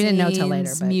 bar Which we didn't know till later,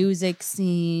 scenes, but- music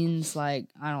scenes. Like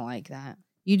I don't like that.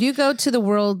 You do go to the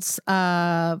World's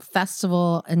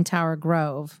Festival in Tower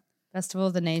Grove. Festival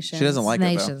of the Nations. She doesn't like it, though.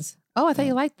 Nations. Oh, I thought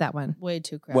you liked that one. way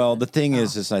too crowded. Well, the thing Oh.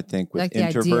 is I think with Like the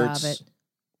idea of introverts, it.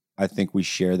 I think we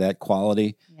share that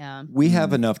quality. yeah, We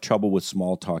have enough trouble with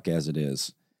small talk as it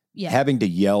is. yeah. Having to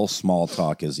yell small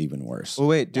talk is even worse. Oh,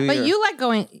 wait. Do But your- you like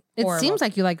going. It Horrible. seems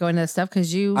like you like going to this stuff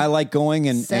because you I like going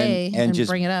and say and, and just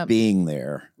bring it up. being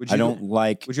there. Would I you- don't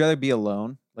like would you rather be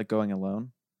alone? Like going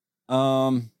alone?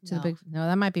 to the No. big. No,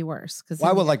 that might be worse. Because well,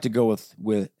 I would like to go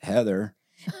with Heather.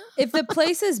 If the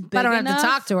place is big But I don't enough, have to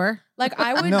talk to her. Like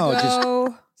I would No,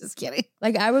 go. Just kidding.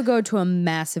 Like I would go to a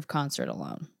massive concert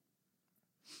alone,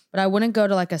 but I wouldn't go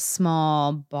to like a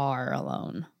small bar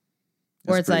alone,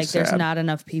 where That's it's like pretty there's sad. not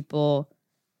enough people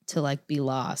to like be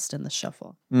lost in the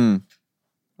shuffle Mm.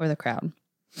 or the crowd.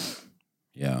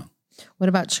 Yeah. What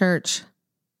about church?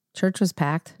 Church was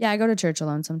packed. Yeah, I go to church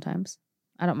alone sometimes.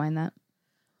 I don't mind that.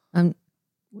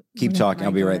 Keep talking. I'll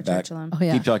Mind be going right to back. church alone. Oh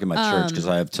yeah. Keep talking about church because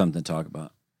Um, I have something to talk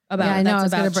about. About Yeah, I know, I that's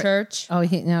was gonna about br- church. Oh,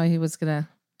 he was gonna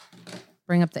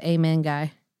bring up the amen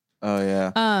guy. Oh,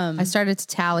 yeah. I started to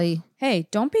tally. Hey,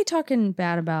 don't be talking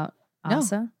bad about No.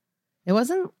 Asa. It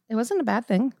wasn't a bad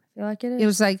thing. I feel like it is. It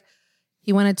was like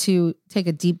he wanted to take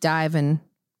a deep dive in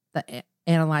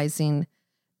analyzing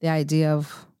the idea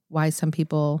of why some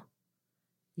people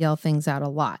yell things out a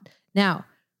lot. Now,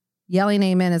 yelling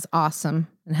amen is awesome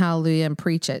and hallelujah and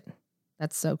preach it.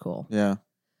 That's so cool. Yeah.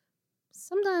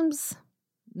 Sometimes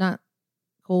not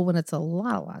cool when it's a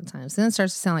lot of times. Then it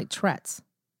starts to sound like Tourette's.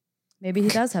 Maybe he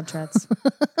does have Tourette's.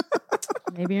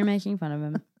 Maybe you're making fun of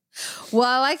him. Well,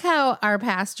 I like how our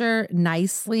pastor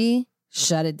nicely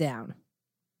shut it down.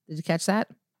 Did you catch that?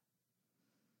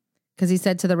 Because he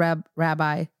said to the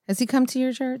rabbi, has he come to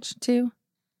your church too?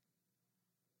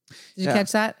 Did you Yeah.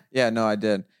 catch that? Yeah, no, I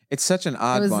did. It's such an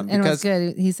odd one and it because was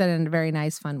good. He said it in a very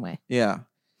nice, fun way. yeah,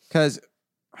 because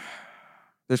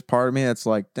there's part of me that's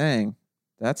like, dang,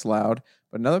 that's loud,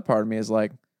 but another part of me is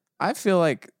like, I feel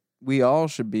like we all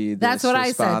should be. That's this what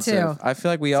I said, responsive. too. I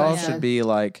feel like we So all I should said. be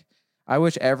like. I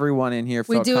wish everyone in here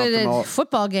We felt do it comfortable at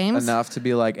football games. enough to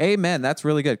be like, amen, that's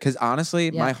really good. Because honestly,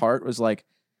 Yeah. my heart was like,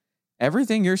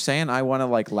 everything you're saying, I want to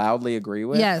like loudly agree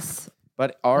with. Yes.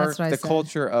 But That's what I the said.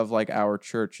 culture of like our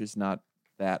church is not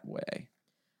that way.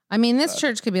 I mean, this But-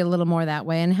 church could be a little more that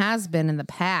way and has been in the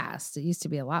past. It used to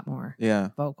be a lot more Yeah.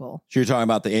 vocal. So you're talking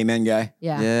about the amen guy,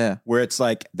 Yeah. Yeah. where it's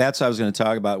like that's what I was going to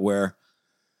talk about, where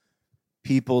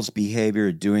people's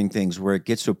behavior, doing things, where it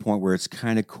gets to a point where it's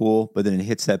kind of cool, but then it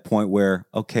hits that point where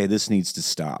okay, this needs to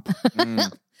stop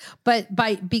Mm. But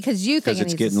because you think because it it's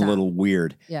needs to getting a stop. little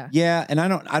weird. Yeah. Yeah, and I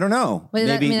don't know. Well,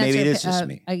 maybe that's maybe it your is just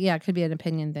me. yeah, it could be an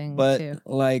opinion thing But too.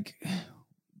 like,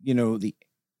 the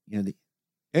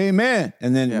amen,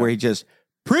 and then Yeah. where he just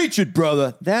preach it,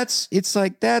 brother. It's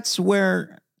like that's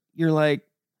where you're like,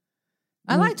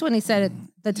 I liked when he said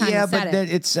it the time yeah, he said but it. then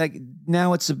it's like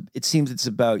now it seems it's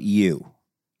about you.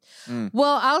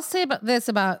 Well, I'll say about this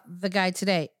about the guy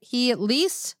today. He at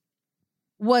least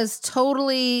was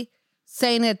totally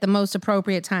saying it at the most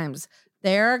appropriate times.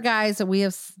 There are guys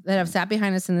that have sat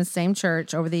behind us in the same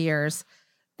church over the years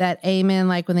that amen,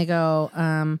 like when they go,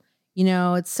 you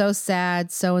know, it's so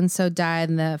sad. So and so died,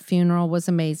 and the funeral was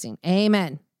amazing.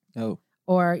 Amen. Oh,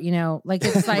 Or, you know, like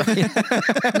it's like,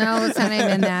 no, it's not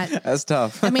amen that. that's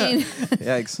tough. I mean,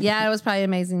 Yikes. yeah, it was probably an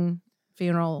amazing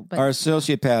funeral, but Our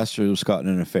associate pastor was caught in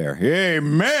an affair.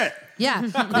 Amen. yeah,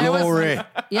 there was, Glory.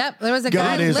 yep, there was a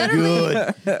guy God is literally.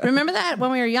 good. Remember that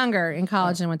when we were younger in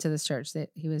college and went to this church that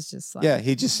he was just like, Yeah,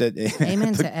 he just said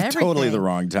Amen to totally everything. the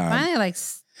wrong time. finally like.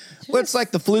 Well, it's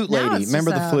like the flute Now lady. it's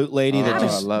Remember just the a- flute lady Oh, that I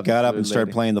just love got the up and flute started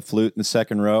lady. playing the flute in the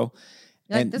second row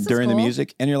Like, and this is during the cool.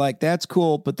 music, and you're like, "That's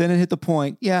cool," but then it hit the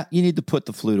point. Yeah, you need to put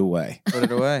the flute away. Put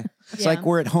it away. It's like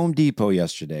we're at Home Depot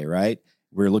yesterday, right?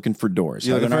 We're looking for doors.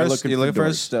 You're Heather looking and I for are a, for a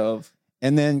doors. stove.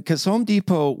 And then, because Home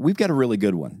Depot, we've got a really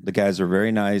good one. The guys are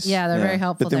very nice. Yeah, they're very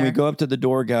helpful. But then we there. go up to the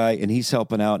door guy and he's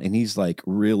helping out and he's like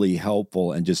really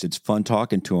helpful and just it's fun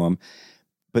talking to him.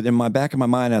 But in my back of my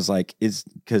mind, I was like, is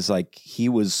because like he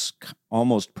was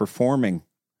almost performing.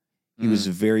 He was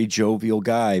a very jovial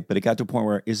guy, but it got to a point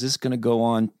where is this going to go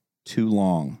on too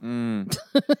long?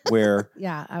 Where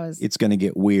Yeah, I was. it's going to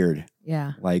get weird.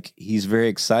 Yeah, Like he's very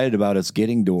excited about us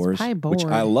getting doors, probably which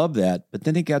I bored. love that. But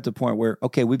then it got to the point where,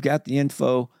 okay, we've got the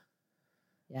info.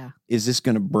 yeah. Is this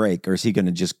going to break or is he going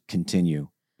to just continue?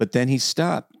 But then he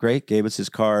stopped. Great, gave us his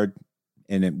card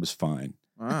and it was fine.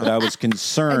 But I was And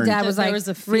concerned. Dad was There like, was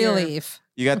a fear. relief.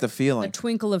 You got the A feeling.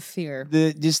 twinkle of fear.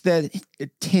 Just that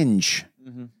tinge,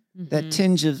 Mhm. that Mhm.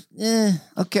 tinge of,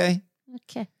 okay.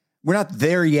 Okay. We're not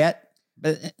there yet,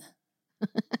 but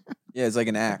Yeah, it's like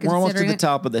an act. we're almost at Considering the it-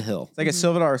 top of the hill. It's like a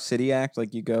Silver City act.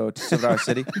 Like you go to Silver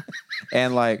City,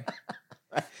 and like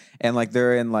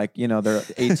they're in like their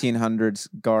 1800s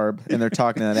garb, and they're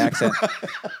talking in that accent,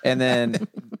 and then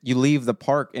you leave the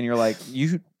park, and you're like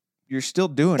you're still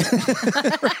doing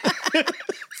it.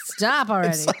 Stop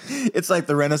already. It's like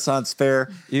the Renaissance Fair.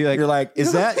 You You're like,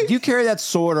 is that? Do you carry that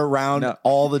sword around No.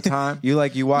 all the time? you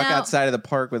walk Now- outside of the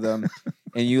park with them,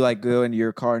 and you like go into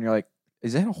your car, and you're like,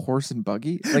 is that a horse and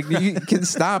buggy? Like you can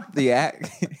stop the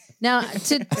act. Now,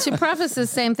 to preface the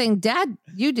same thing, Dad,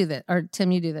 you do that, or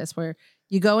Tim, you do this, where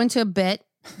you go into a bit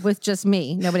with just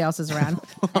me, nobody else is around,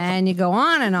 and you go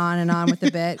on and on and on with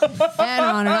the bit, and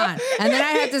on and on, and then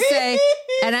I have to say,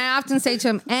 and I often say to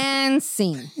him, "And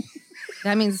scene."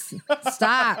 That means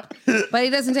stop, but he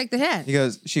doesn't take the hint.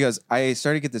 She goes, I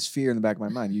started to get this fear in the back of my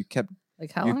mind. You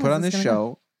Like how you long put is on this gonna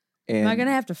show, and Am I gonna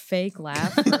have to fake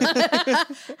laugh? go?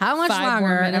 How much 5 more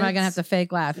longer am I minutes? gonna have to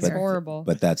fake laugh? It's Here? horrible.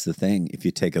 But that's the thing. If you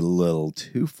take it a little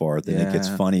too far, then it gets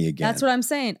Yeah. funny again. That's what I'm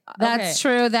saying. That's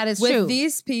Okay. true. That is With true.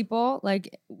 these people,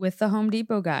 like with the Home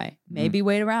Depot guy, maybe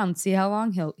wait around, see how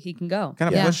long he can go. kind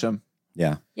of Yeah. push them.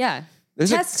 Yeah. Yeah,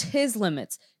 There's a- test his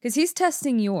limits because he's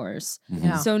testing yours. Mhm.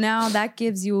 Yeah. So now that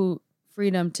gives you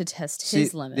freedom to test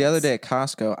his limits. The other day at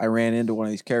Costco, I ran into one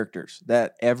of these characters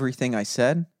that everything I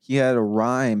said, he had a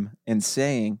rhyme and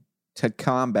saying to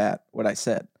combat what I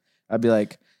said. I'd be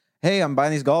like, hey, I'm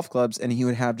buying these golf clubs. And he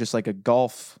would have just like a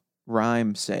golf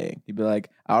rhyme saying. He'd be like,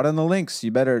 out on the links,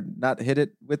 you better not hit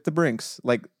it with the brinks.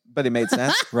 Like, but it made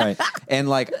sense. Right. And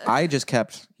like, I just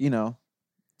kept,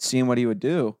 seeing what he would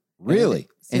do. Really?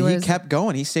 See And what he is- kept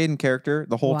going. He stayed in character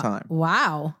the whole time.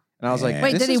 Wow. And I was like, Yeah.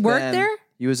 Wait, this did he has work been- there?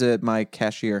 He was at my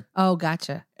cashier. Oh,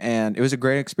 gotcha. And it was a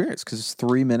great experience because it's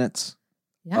 3 minutes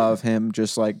Yeah. of him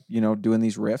just like, doing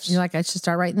these riffs. You're like, I should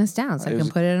start writing this down so I It can was-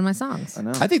 put it in my songs. I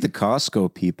know. I think the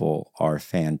Costco people are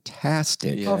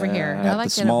fantastic Yeah. Over here. at I like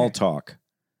the it small over here. talk.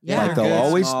 Yeah. Like they'll Good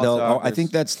always, small I think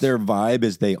that's their vibe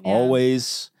is they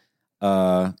always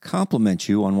compliment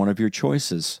you on one of your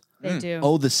choices. they do.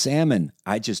 Oh, the salmon.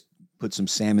 I just put some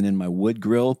salmon in my wood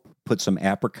grill, put some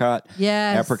apricot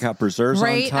Yes. preserves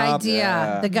Great on top idea.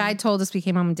 Yeah. The guy told us, we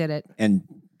came home and did it. and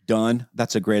done.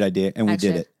 That's a great idea. And we did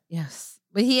Actually, it. Yes.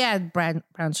 But he had brown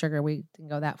sugar. We didn't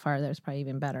go that far. That was probably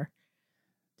even better.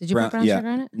 Did you put brown yeah. sugar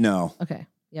in it? No, Okay.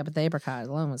 Yeah, but the apricot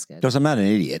alone was good. because I'm not an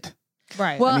idiot.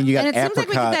 Right. Well, mean, you got and it seems like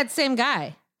we apricot. get that same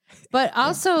guy. But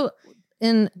also,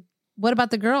 what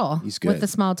about the girl He's good. with the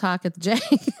small talk at the J?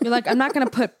 You're like, I'm not gonna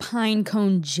put pine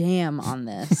cone jam on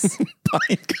this.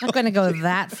 I'm not going to go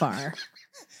that far.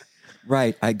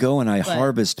 Right. I go and I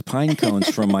harvest pine cones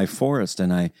from my forest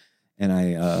and I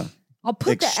I'll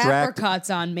put the Extract- apricots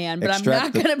on, man, but I'm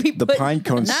extract not gonna be the putting pine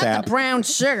cone Not sap the brown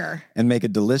sugar. and make a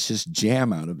delicious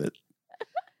jam out of it.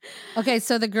 Okay,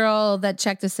 so the girl that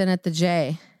checked us in at the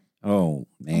J, Oh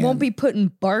I man. won't be putting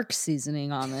bark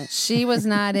seasoning on it. she was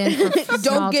not in for small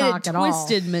Don't get talk it at all.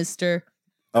 twisted, mister.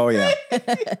 Oh yeah.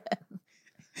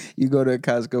 You go to a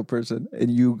Costco person and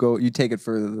you take it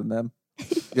further than them.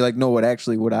 You're like, no, what I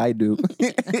do?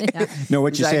 No,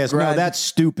 what you That say is, no, grind. that's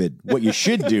stupid. What you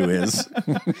should do is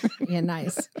Yeah,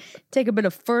 nice. Take a bit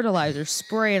of fertilizer,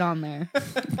 spray it on there.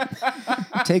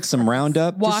 take some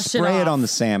Roundup, Wash just it spray it off. on the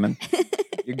salmon.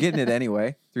 You're getting it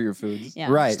anyway through your foods.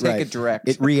 Yeah. Right, Just take right. it direct.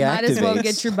 It Might reactivates. as well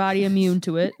get your body immune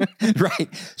to it. Right,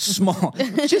 small,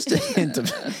 just a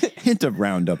hint of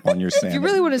Roundup on your If salmon. you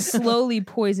really want to slowly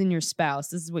poison your spouse,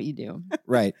 this is what you do.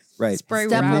 right. Spray Step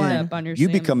Roundup one. on your You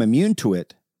salmon. become immune to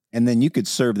it, and then you could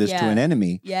serve this to Yeah. an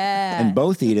enemy, Yeah. and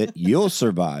both eat it. You'll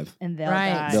survive. And they'll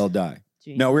Right. die. They'll die.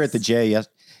 No, we were at the J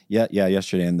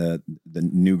yesterday, and the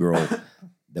new girl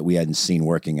that we hadn't seen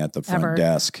working at the front Ever.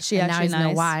 desk. She And now actually he's nice.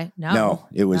 know why. No. No,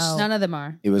 it was No. None of them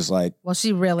are. it was like Well,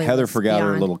 she really Heather was forgot her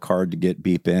beyond. little card to get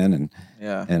beep in,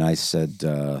 Yeah. and I said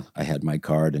I had my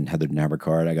card, and Heather didn't have her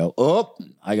card. I go, a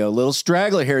little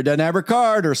straggler here doesn't have her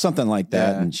card, or something like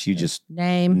that, Yeah. and she just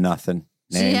Name. nothing.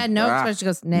 She Name. had no Ah. expression. She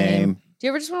goes, name. Name. Do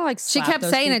you ever just want to like She slap kept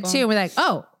those saying people? it too. We're like,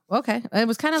 oh, okay. It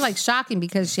was kind of like shocking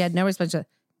because she had no response. She goes,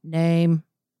 name.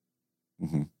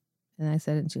 Mhm. And I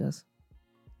said it, and she goes,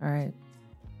 all right.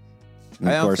 And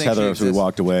I of don't course, think Heather, she as we exists.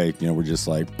 walked away, we're just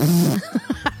like,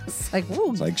 It's like,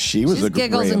 ooh. it's like she was Just a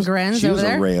giggles ray and of, grins she was over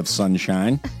a there. ray of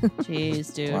sunshine.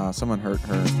 Jeez, dude. Wow, someone hurt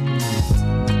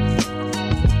her.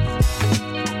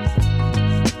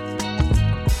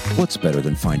 What's better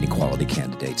than finding quality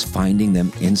candidates? Finding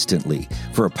them instantly.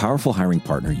 For a powerful hiring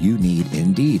partner, you need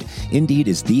Indeed. Indeed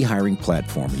is the hiring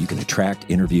platform where you can attract,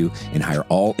 interview, and hire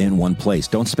all in one place.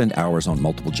 Don't spend hours on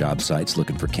multiple job sites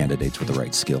looking for candidates with the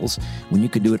right skills when you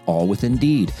can do it all with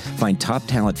Indeed. Find top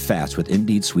talent fast with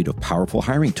Indeed's suite of powerful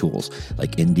hiring tools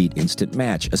like Indeed Instant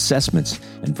Match, assessments,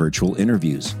 and virtual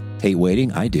interviews. Hate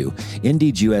waiting? I do.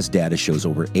 Indeed's U.S. data shows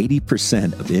over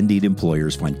 80% of Indeed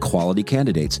employers find quality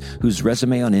candidates whose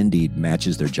resume on Indeed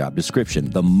matches their job description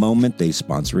the moment they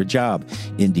sponsor a job.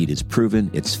 Indeed is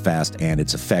proven, it's fast, and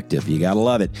it's effective. You gotta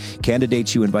love it.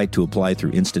 Candidates you invite to apply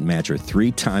through Instant Match are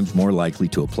 3 times more likely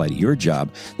to apply to your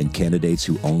job than candidates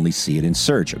who only see it in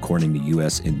search, according to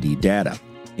U.S. Indeed data.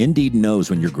 Indeed knows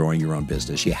when you're growing your own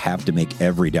business, you have to make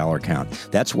every dollar count.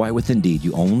 That's why with Indeed,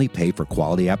 you only pay for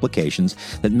quality applications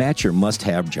that match your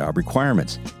must-have job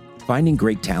requirements. Finding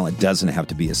great talent doesn't have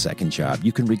to be a second job.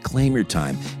 You can reclaim your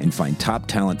time and find top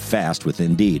talent fast with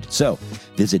Indeed. So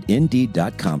visit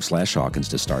Indeed.com/Hawkins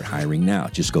to start hiring now.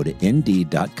 Just go to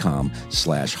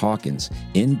Indeed.com/Hawkins.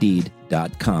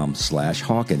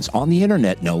 Indeed.com/Hawkins. On the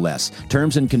internet, no less.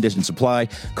 Terms and conditions apply.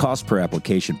 Cost per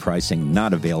application pricing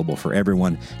not available for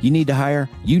everyone. You need to hire?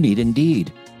 You need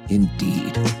Indeed.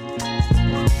 Indeed.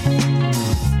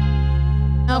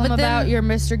 No, Tell but them about then, your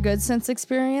Mr. Good Sense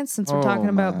experience since we're Oh talking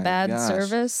about my bad gosh.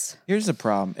 service. Here's the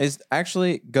problem: is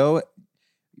actually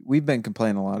We've been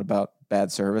complaining a lot about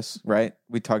bad service, right?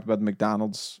 We talked about the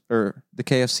McDonald's or the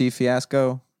KFC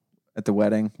fiasco at the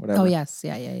wedding, whatever. oh, yes.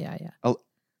 Yeah.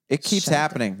 It keeps Shut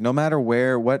happening, no matter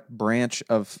what branch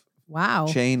of Wow.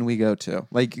 chain we go to,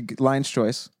 like Lion's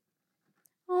Choice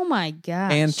Oh my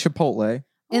gosh. and Chipotle.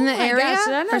 In the Oh my area gosh,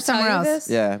 did I not or somewhere tell you else?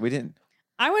 this? Yeah, we didn't.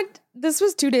 This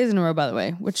was 2 days in a row, by the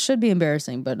way, which should be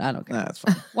embarrassing, but I don't care. Nah, that's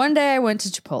fine. One day I went to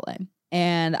Chipotle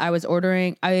and I was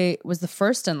ordering. I was the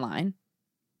first in line.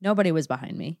 Nobody was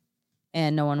behind me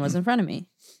and no one was in front of me.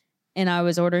 And I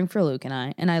was ordering for Luke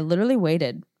and I literally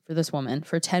waited for this woman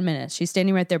for 10 minutes. She's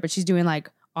standing right there, but she's doing like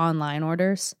online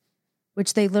orders,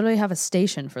 which they literally have a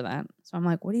station for that. So I'm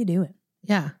like, what are you doing?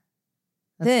 Yeah.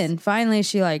 Then finally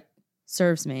she like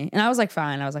serves me. And I was like,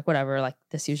 fine. I was like, whatever. Like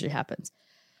this usually happens.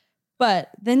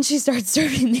 But then she starts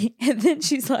serving me. And then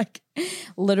she's like,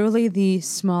 literally the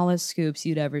smallest scoops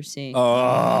you'd ever see.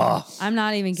 Oh, I'm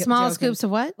not even Small joking. scoops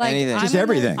of what? Like Anything. Just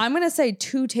everything. I'm gonna say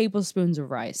 2 tablespoons of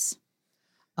rice.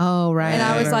 Oh, right. And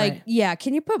I was right, like, right. yeah,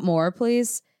 can you put more,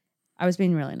 please? I was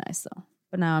being really nice though.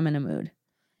 But now I'm in a mood.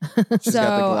 She's So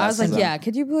got the I was like, glasses on. yeah,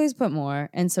 could you please put more?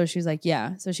 And so she was like,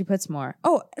 yeah. So she puts more.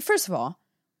 Oh, first of all,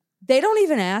 they don't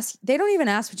even ask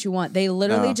what you want. They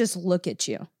literally No. just look at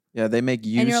you. Yeah, they make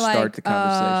you and you're start like, the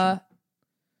conversation.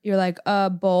 You're like, a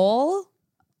bowl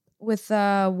with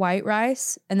white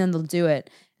rice, and then they'll do it.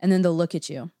 And then they'll look at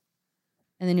you.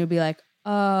 And then you'll be like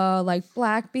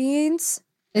black beans.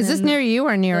 Is this near you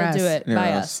or near They'll us? do it Near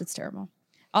by us. us. It's terrible.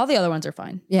 All the other ones are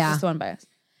fine. Yeah. Just the one by us.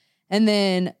 And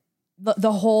then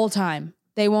the whole time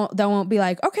they won't be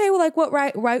like, okay, well, like what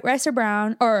rice or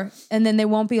brown, and then they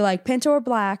won't be like pinto or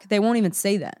black. They won't even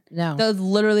say that. No. They'll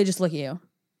literally just look at you,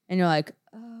 and you're like,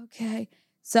 okay.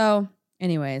 So,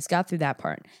 anyways, got through that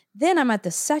part. Then I'm at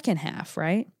the second half,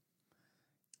 right?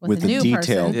 with a the new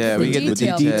detailed, person. Yeah, we the get the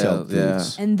detailed detailed.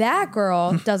 foods. Yeah. And that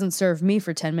girl doesn't serve me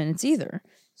for 10 minutes either.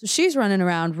 So she's running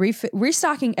around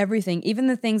restocking everything, even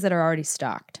the things that are already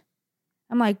stocked.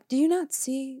 I'm like, do you not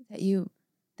see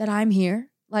that I'm here?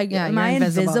 Like, Yeah, am you're I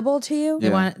invisible. invisible to you?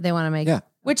 Yeah. They want to make Yeah.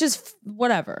 Which is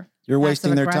whatever. You're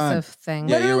wasting their time. passive-aggressive thing.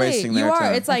 Yeah, you're Literally, wasting their you are.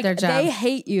 time. It's like Their job. they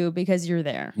hate you because you're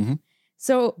there. Mhm.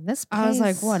 So This I was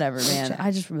like, pays whatever, man. check.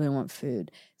 I just really want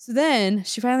food. So then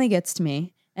she finally gets to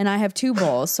me, and I have 2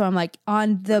 bowls. So I'm like,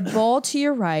 on the bowl to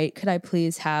your right, could I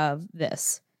please have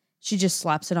this? She just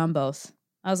slaps it on both.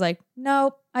 I was like,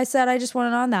 nope. I said I just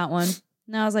want it on that one.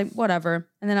 And I was like, whatever.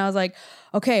 And then I was like,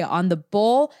 okay, on the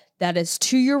bowl that is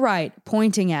to your right,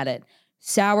 pointing at it,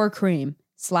 sour cream.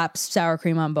 Slaps sour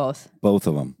cream on both Both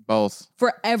of them. Both.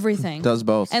 for everything. Does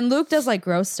both. And Luke does like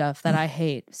gross stuff that I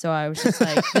hate. So I was just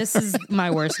like, this is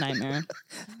my worst nightmare.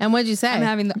 And what'd you say? I'm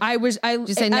having, you say,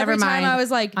 every "Never time mind, I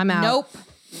was like, I'm out." nope.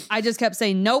 I just kept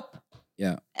saying, nope.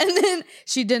 Yeah. And then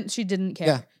she didn't care.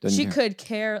 Yeah, doesn't She care. could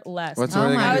care less. What's Oh where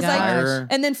they my gonna I was like- fire?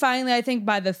 And then finally, I think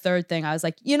by the 3rd thing, I was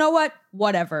like, you know what?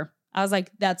 Whatever. I was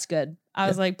like, that's good. I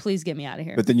was like, please get me out of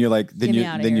here. But then you're like, Get me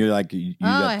outta here. you're like, you Oh,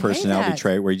 I that hate personality that.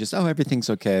 trait where you just, everything's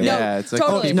okay. No, yeah, it's like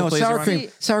totally. people No, pleaser sour one. cream.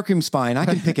 Sour cream's fine. I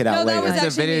can pick it out No, that later. was That's the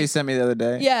actually video me. you sent me the other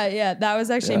day. yeah. That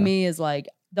was actually Yeah. me, is like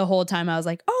the whole time I was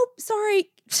like, oh, sorry.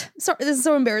 Sorry, this is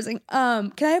so embarrassing.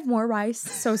 Can I have more rice?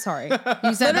 So sorry. You said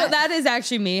Literally, that. that is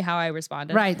actually me, how I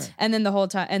responded. Right. And then the whole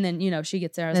time, and then, she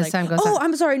gets there. I was This time like, goes oh, up.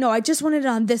 I'm sorry. No, I just wanted it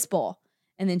on this bowl.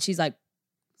 And then she's like,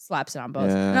 slaps it on both.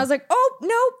 Yeah. And I was like, oh,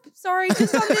 nope. Sorry.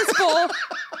 Just on this bowl.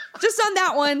 Just on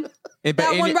that one. But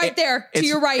That in- one right there to it's-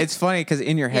 your right. It's funny because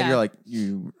in your head Yeah. you're like,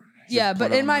 you. Yeah. just But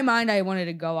put in on my the- mind, I wanted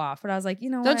to go off. But I was like,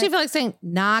 Don't what? you feel like saying,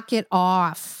 knock it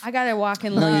off? I got to walk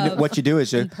in No, love what you do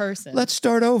is in person. let's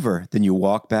start over. Then you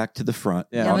walk back to the front.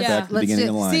 Yeah. Walk Yeah. back to the Let's beginning do-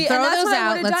 of the line. See, Throw and that's those what I out.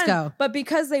 would've Let's done. go. But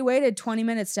because they waited 20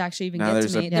 minutes to actually even Now get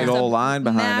there's to a me, big there's old line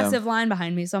behind them. massive line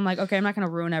behind me. So I'm like, okay, I'm not going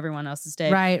to ruin everyone else's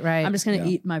day. Right. I'm just going to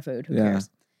Yeah. eat my food. Who Yeah. cares?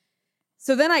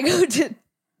 So then I go to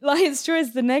Lion's Choice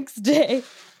the next day,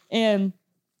 and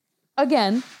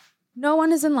again, no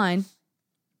one is in line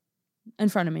in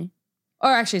front of me.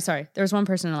 Or actually, sorry, there was one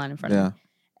person in line in front Yeah. of me.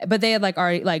 But they had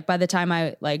already by the time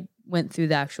I went through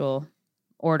the actual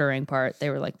ordering part, they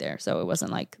were there. So it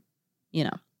wasn't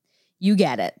you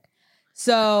get it.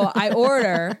 So I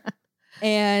order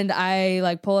and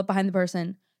I pull up behind the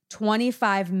person.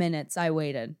 25 minutes I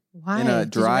waited Why? In a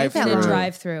Did you wait that in a Drive-through. long?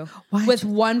 drive-through Why? with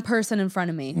one person in front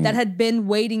of me that had been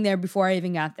waiting there before I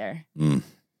even got there. Mm.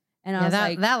 And I Yeah, was that,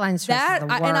 like, that line's that, the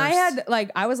and I worst.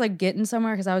 had I was getting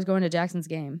somewhere because I was going to Jackson's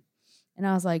game, and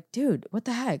I was like, dude, what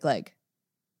the heck?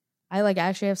 I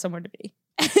actually have somewhere to be,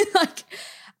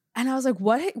 and I was like,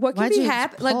 what can Why'd be you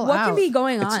happening? pull What can out? be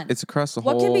going on? It's across the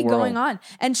what whole can be world. going on?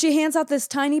 And she hands out this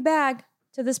tiny bag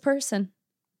to this person.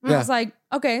 And I Yeah. was like,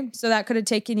 okay, so that could have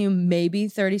taken you maybe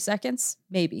 30 seconds,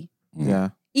 maybe, Yeah.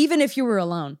 even if you were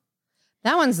alone.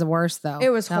 That one's the worst, though. It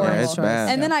was That horrible. line's it's choice. bad.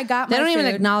 And then I got They my don't even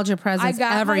food. acknowledge your presence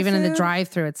got ever, my even in the food,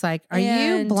 drive-through. It's like, are you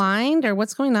and- blind or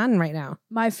what's going on right now?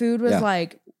 My food was Yeah.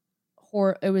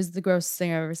 it was the grossest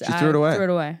thing I've ever seen. She threw it away. I threw it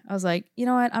away. I was like, you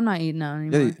know what? I'm not eating that Yeah,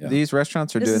 anymore. Yeah. These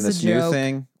restaurants are This doing is a this new joke.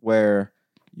 thing where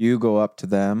you go up to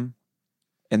them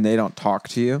and they don't talk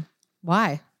to you.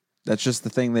 Why? That's just the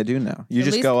thing they do now. You At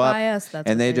just least go up by us, that's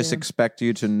and what they just do. expect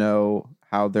you to know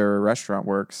how their restaurant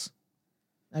works.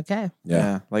 Okay.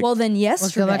 Yeah. Like well, then Well,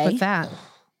 yesterday good luck with that.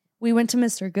 we went to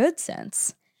Mr. Good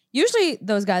Sense. Usually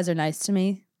those guys are nice to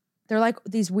me. They're like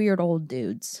these weird old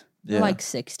dudes. They're Yeah.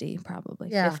 60 probably,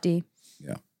 Yeah. 50.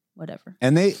 Yeah. Whatever.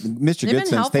 And Mr. They've Good been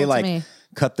Sense, they helpful to me.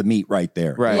 cut the meat right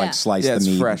there. Right. Yeah. Slice Yeah, the it's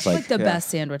meat. fresh. It's Like like, the yeah. best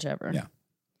sandwich ever. Yeah.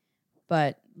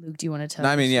 But Luke, do you want to tell? No,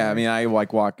 I mean, the yeah, I story? mean, I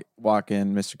walk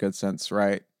in Mr. Good Sense,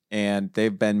 right? And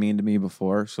they've been mean to me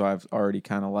before, so I've already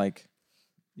kind of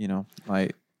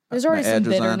there's my already some edge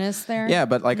is on. bitterness there. Yeah,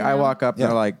 but I Yeah. walk up, Yeah.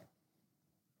 they're like,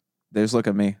 they just look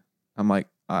at me. I'm like,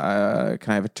 can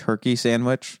I have a turkey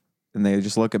sandwich? And they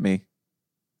just look at me.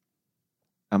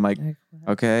 I'm like,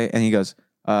 okay. And he goes,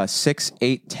 6,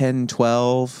 8, 10,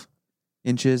 12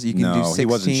 inches. You can do no, 16. he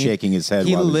wasn't shaking his head.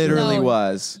 He while he was doing literally it. No.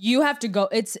 was. You have to go.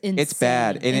 It's insane. It's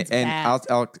bad. And, It's and bad.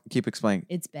 I'll keep explaining.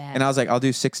 It's bad. And I was like, I'll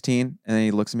do 16. And then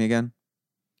he looks at me again.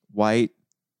 White,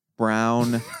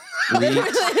 brown, wheat.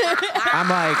 I'm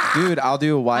like, dude, I'll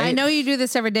do a white. I know you do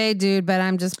this every day, dude, but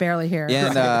I'm just barely here. And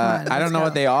Come on, I don't let's know go.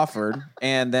 what they offered.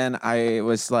 And then I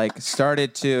was like,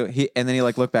 and then he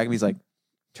looked back at me. He's like,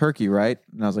 turkey, right?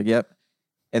 And I was like, yep.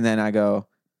 And then I go,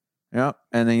 yep.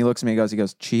 And then he looks at me and he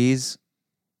goes, cheese.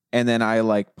 And then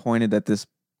I pointed at this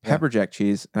pepper jack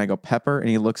cheese and I go, pepper. And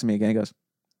he looks at me again. He goes,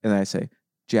 and then I say,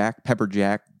 pepper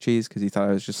jack cheese. Cause he thought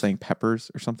I was just saying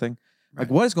peppers or something. Like,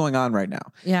 what is going on right now?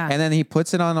 Yeah. And then he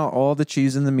puts it on all the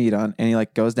cheese and the meat on, and he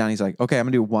goes down. He's like, okay, I'm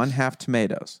gonna do 1/2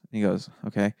 tomatoes. And he goes,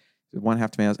 okay. 1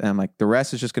 half tomatoes, and I'm like, the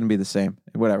rest is just going to be the same,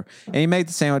 whatever. And he made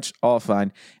the sandwich, all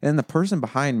fine. And then the person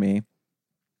behind me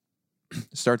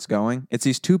starts going. It's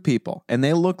these 2 people, and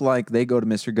they look like they go to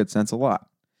Mr. Good Sense a lot.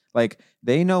 Like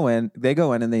they go in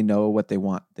and they know what they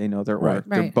want. They know their order.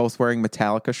 They're Right. both wearing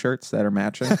Metallica shirts that are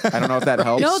matching. I don't know if that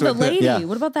helps. No, the with it. lady. Yeah.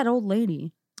 What about that old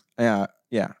lady? Yeah.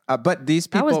 But these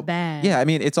That people, was bad. yeah, I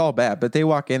mean, it's all bad, but they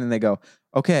walk in and they go,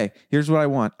 okay, here's what I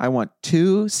want. I want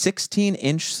 2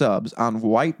 16-inch subs on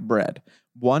white bread.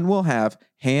 One will have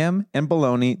ham and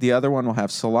bologna. The other one will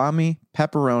have salami,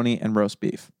 pepperoni, and roast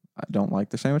beef. I don't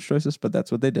like the sandwich choices, but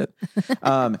that's what they did.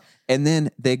 And then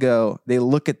they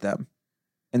look at them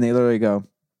and they literally go,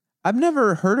 I've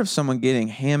never heard of someone getting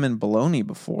ham and bologna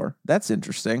before. That's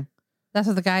interesting. That's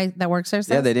what the guy that works there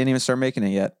says? Yeah, they didn't even start making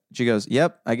it yet. She goes,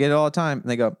 yep, I get it all the time. And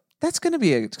they go, that's going to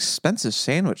be an expensive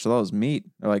sandwich with all this meat.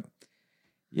 They're like,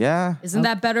 yeah. Isn't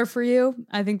that better for you?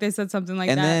 I think they said something like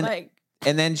And that. then- Like,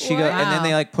 And then she Wow. goes, and then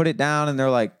they like put it down and they're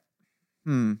like,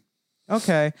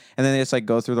 okay. And then they just like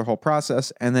go through the whole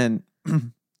process. And then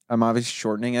I'm obviously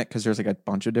shortening it because there's like a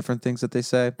bunch of different things that they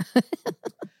say.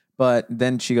 But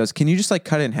then she goes, can you just like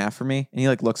cut it in half for me? And he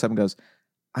like looks up and goes,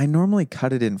 I normally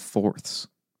cut it in fourths.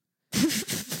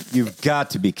 You've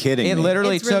got to be kidding It me.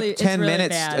 literally It's took really- it's 10 really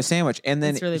minutes bad. a sandwich. And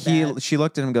then It's really bad. she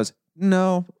looked at him and goes,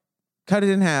 no, cut it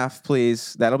in half,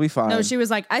 please. That'll be fine. no, she was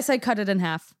like, I said cut it in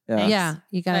half. Yeah. Yeah,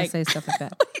 you got to Like- say stuff like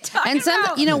that. What are you talking And some,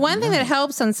 about? you know, one thing that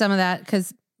helps on some of that,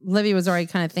 because Livy was already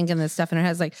kind of thinking this stuff in her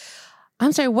head, is like,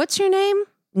 I'm sorry, what's your name?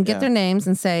 And get Yeah. their names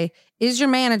and say, is your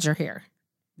manager here?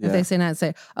 If Yeah. they say not,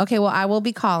 say, okay, well, I will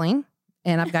be calling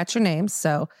and I've got your names.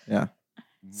 So Yeah.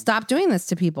 stop doing this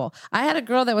to people. I had a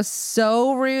girl that was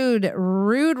so rude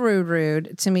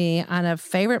to me on a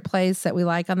favorite place that we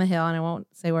like on the hill. And I won't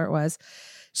say where it was.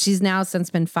 She's now since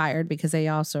been fired because they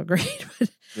also agreed. But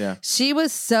Yeah. she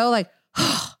was so like,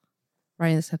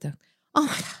 writing this stuff down. Oh my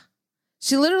God.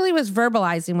 She literally was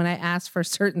verbalizing when I asked for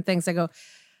certain things. I go,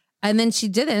 and then she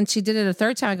did it. And she did it a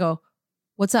third time. I go,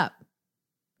 what's up?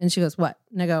 And she goes, what?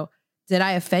 And I go, did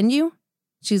I offend you?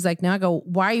 She's like, no. I go,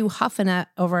 why are you huffing at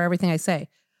over everything I say?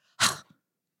 I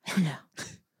don't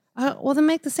know. Well, then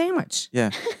make the sandwich.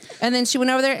 Yeah. And then she went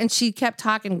over there and she kept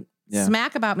talking Yeah.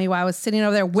 smack about me while I was sitting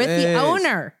over there with the Jeez.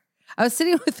 owner. I was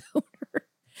sitting with the owner.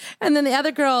 And then the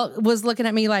other girl was looking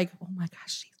at me like, oh my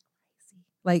gosh, she's crazy.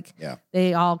 Like Yeah.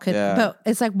 they all could. Yeah. But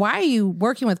it's like, why are you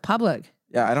working with public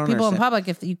Yeah. I don't people in understand. public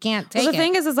if you can't take Well, the it?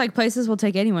 thing is like places will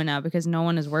take anyone now because no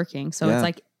one is working. So Yeah. it's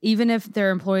like even if their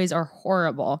employees are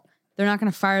horrible, they're not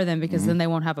going to fire them because then they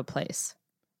won't have a place.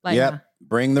 Like, Yep.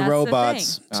 Bring the That's the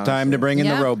robots. thing. It's time to bring in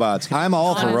Yep. the robots. I'm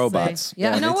all for Honestly. robots.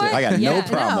 Yeah. You know me too. what? I got no Yeah.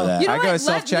 problem with that. You know I go what? to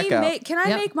Let self-checkout. me can I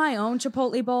Yep. make my own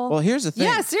Chipotle bowl? Well, here's the thing.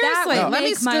 Yeah, seriously. That would Let me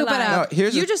make my scoop it life- up. No,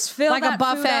 here's you the- just fill Like a that food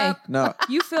buffet. up. No.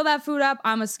 You fill that food up.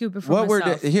 I'm a scoop it for What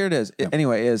myself. here it is.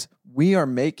 Anyway, is we are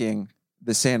making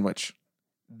the sandwich.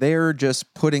 They're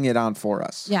just putting it on for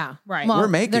us. Yeah. Right. Well, We're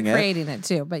making they're it. creating it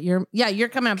too, but you're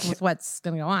coming up with what's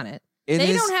going to go on it. It They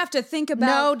is- don't have to think about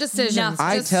No decisions. nothing.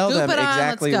 I Just tell scoop them it on,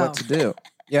 exactly let's what to do.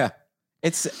 Yeah. Why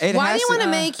do you want to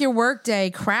make your work day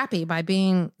crappy by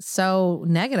being so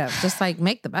negative? Just like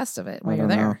make the best of it while I you're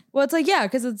don't there. know. Well, it's like, yeah,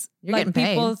 because it's You're like getting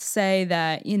people paid. say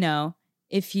that, you know,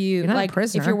 if you You're not a like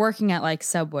prisoner. if you're working at like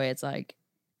Subway, it's like,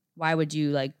 why would you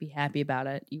like be happy about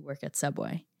it? You work at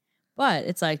Subway. But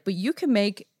it's like, but you can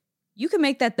make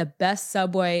that the best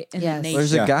Subway in Yes. the nation.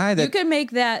 There's Yeah. a guy You that can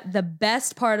make that the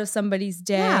best part of somebody's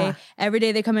day. Yeah. Every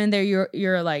day they come in there,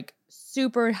 you're like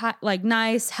super like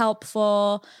nice,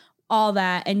 helpful, all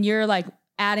that, and you're like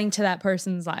adding to that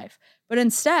person's life. But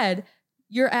instead,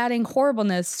 you're adding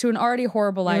horribleness to an already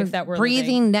horrible life You're that we're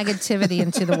living. breathing negativity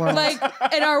into the world. Like,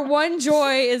 and our one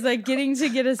joy is like getting to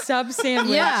get a sub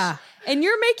sandwich. yeah, And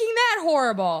you're making that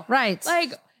horrible. right.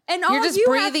 Like, and all you're just you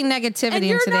breathing have, negativity and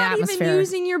you're into the not atmosphere. even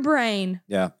using your brain.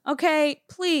 Yeah. Okay,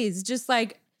 please, just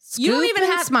like you don't Scoop even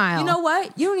and have smile. You know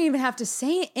what? You don't even have to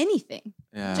say anything.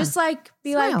 yeah. Just like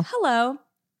be Smile. like, "Hello."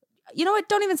 You know what?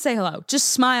 Don't even say hello.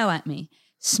 Just smile at me.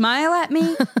 Smile at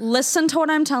me. Listen to what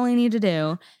I'm telling you to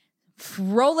do.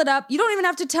 Roll it up. You don't even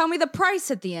have to tell me the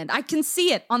price at the end. I can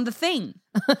see it on the thing.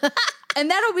 And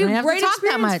that'll be Don't a have to great talk that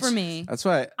experience much. for me. That's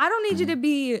why I don't need you to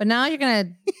be But now you're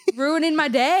gonna, ruining my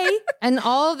day. and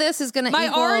all this is gonna My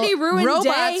equal already ruined robots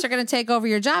day. are gonna take over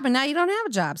your job, and now you don't have a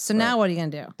job. So now what are you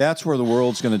gonna do? That's where the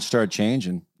world's going to start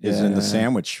changing is in the Yeah.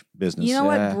 sandwich business. You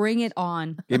know Yeah. what? Bring it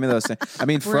on. give me those things. I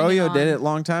mean, Bring it Froyo did on. it a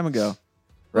long time ago,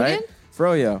 Who right? did?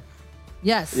 Froyo.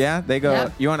 Yes. Yeah, they go,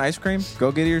 Yep. you want ice cream?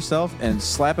 Go get it yourself and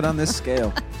slap it on this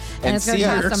scale. And it's gonna see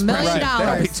your cost $1 million. expression.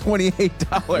 That'll be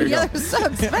 $28. Yeah, they're so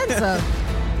expensive.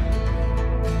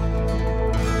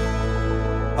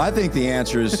 I think the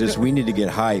answer is just we need to get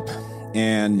hype,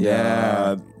 and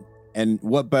and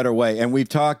what better way? And we've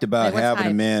talked about Hey, what's having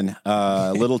hype? him in.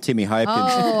 Little Timmy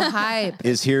Hypkins Oh, hype.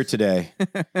 is here today. He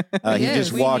He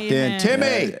just is. walked need in. him.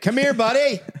 Timmy, come here,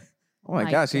 buddy. Oh my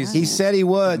My gosh, God. He said he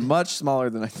would. much smaller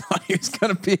than I thought he was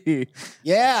gonna be.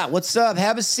 Yeah, what's up?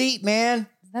 Have a seat, man.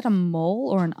 Is that a mole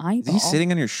or an eyeball? Is he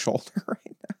sitting on your shoulder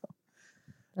right now?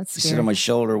 That's You sit scary. on my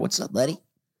shoulder. What's up, buddy?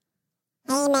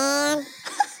 Hey man,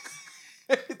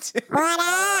 what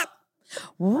up?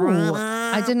 Ooh,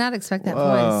 I did not expect that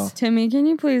Whoa. voice. Timmy, can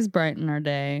you please brighten our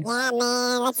day? Yeah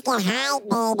man, let's get hype,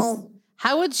 baby.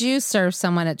 How would you serve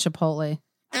someone at Chipotle?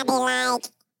 I'll be like,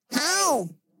 hey,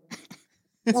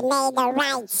 you made the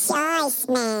right choice,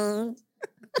 man.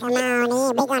 Come on in,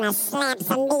 we're gonna slap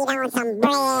some meat on some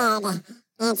bread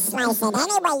and slice it any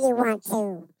way you want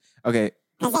to. Okay,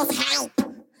 Cause it's hype.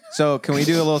 so can we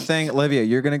do a little thing, Olivia?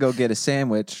 You're gonna go get a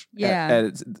sandwich. Yeah.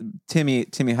 At Timmy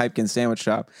Hypkins sandwich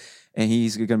shop, and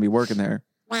he's gonna be working there.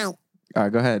 Right. All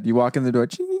right, go ahead. You walk in the door.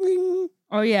 Ching,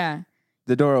 Oh yeah.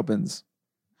 the door opens.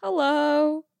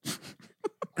 Hello.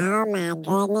 Oh my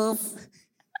goodness.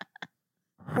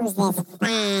 Who's this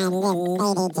fine little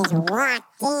lady just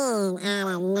walked in out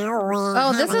of nowhere?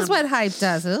 Oh, this having is what hype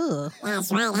does. Ugh.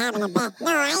 That's right, having a bath.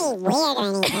 No, I ain't weird or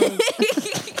anything.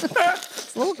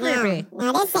 It's a little creepy.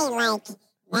 No, this ain't like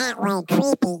that way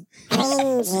creepy,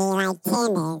 cringy like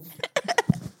Tim is.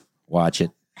 Watch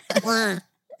it. Yeah.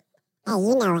 Hey,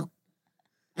 you know it.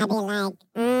 I'd be like,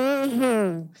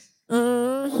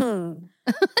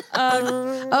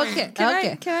 Okay,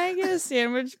 okay. Can I get a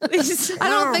sandwich, please? I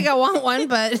don't think I want one,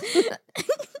 but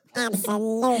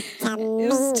Absolute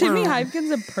Is Timmy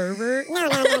Hypkins a pervert? No.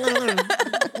 I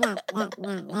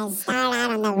started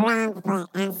out on the wrong foot.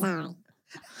 I'm sorry. All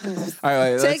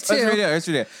right, wait, Take let's two. redo it. Let's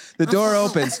redo it. The door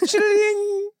opens.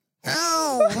 Ching. Hey,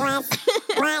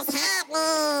 what's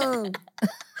happening?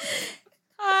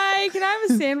 Hi, can I have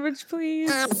a sandwich, please?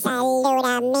 Absolute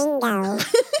amingo.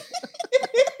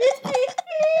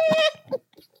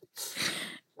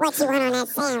 What you want on that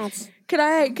sandwich? Could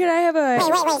I have a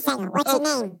Wait a second. What's your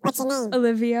name? What's your name?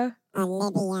 Olivia?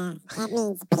 Olivia. That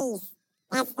means peace.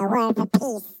 That's the word for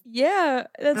peace. Yeah,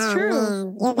 that's Oh, true.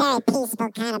 man. You're a very peaceful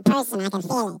kind of person. I can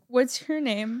feel it. What's your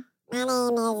name? My name is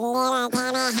Little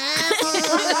Timmy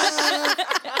Hypkins.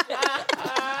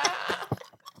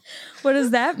 What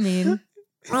does that mean?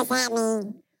 What's that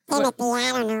mean? Timothy,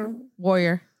 I don't know.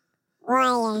 warrior.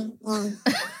 Warrior. Yeah.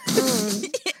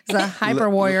 It's a hyper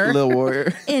warrior. Little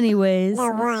warrior. Anyways,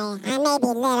 Little warrior. I may be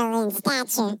little in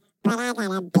stature, but I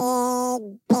got a big.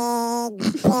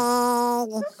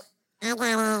 I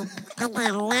got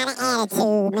a lot of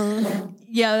attitude, man.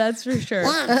 yeah, that's for sure.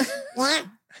 Yeah.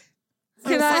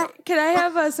 Yeah. Can I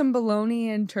have some bologna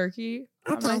and turkey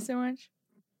on my Okay. sandwich?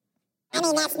 I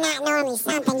mean, that's not normally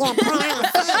something you put on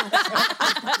a sandwich.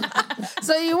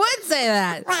 So you would say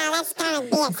that. Well, that's kind of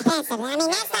be expensive. I mean,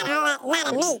 that's not a lot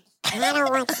of meat. And I know you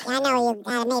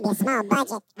got maybe a small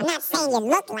budget. I'm not saying you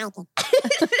look like it.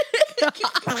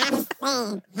 But I'm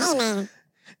saying, hey man,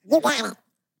 you got it.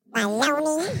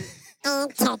 Bologna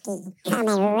and turkey coming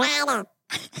right up.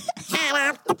 Hot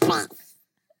off the press.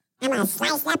 I'm gonna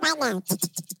slice it up right now.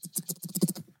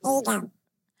 There you go.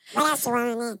 What else you want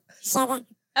on that? Sugar?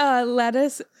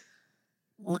 Lettuce.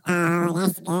 Oh,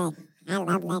 that's good. I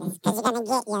love lettuce. Because you're going to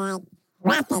get your, like,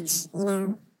 roughage, you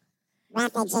know.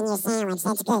 Roughage in your sandwich.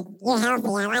 That's good. You're healthy.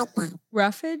 I like that.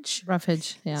 Roughage.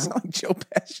 Roughage. Yeah. Sound like Joe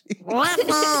Pesci.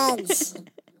 Roughage.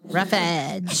 Rough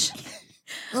edge.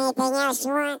 Anything else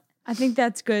you want? I think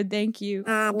that's good. Thank you.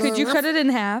 Man, Could you cut it in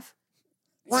half?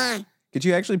 Yeah. Could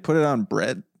you actually put it on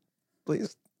bread,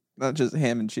 please? Not just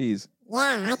ham and cheese.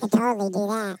 Yeah, I could totally do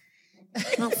that.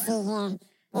 Let's see here.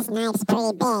 This knife's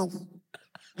pretty big.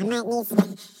 I might need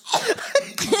some.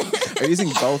 Are you using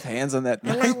both hands on that I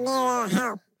might knife? need a little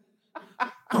help.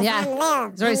 'Cause Yeah. I'm little.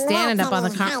 He's already I'm standing little up on the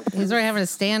Timmy counter. Hypkins. He's already having to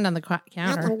stand on the counter.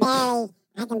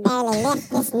 I can barely lift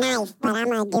this knife, but I'm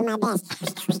gonna do my best.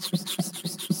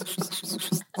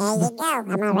 There you go. I'm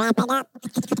gonna wrap it up.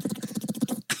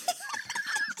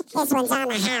 This one's on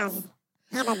the house.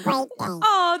 Have a great day.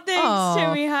 Oh, thanks, Oh,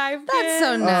 Timmy Hypkins. That's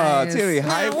so Oh, nice. Timmy Now,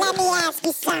 Hype. let me ask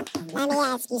you something. Do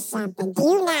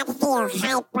you not feel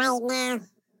hype right now?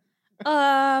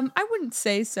 I wouldn't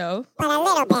say so. But a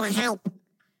little bit of hype.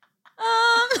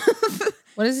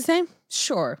 What is he saying?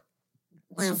 Sure.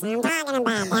 That's what I'm talking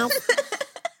about.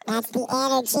 That's the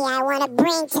energy I want to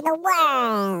bring to the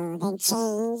world and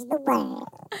change the world.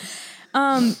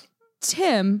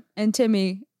 Tim and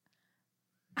Timmy,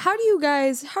 how are you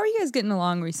guys getting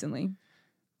along recently?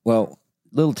 Well,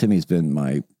 little Timmy's been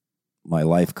my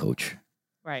life coach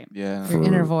Right. Yeah. Your For-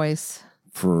 inner voice.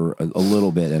 for a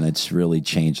little bit, and it's really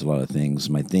changed a lot of things,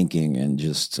 my thinking and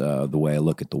just the way I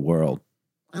look at the world.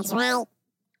 That's right.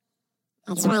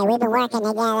 That's right. We've been working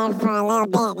together for a little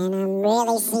bit, and I'm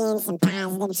really seeing some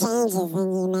positive changes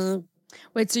in you, man.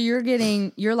 Wait, so you're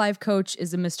getting your life coach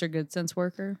is a Mr. Good Sense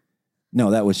worker?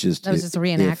 No, that was just a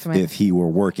reenactment. If he were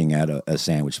working at a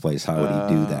sandwich place, how would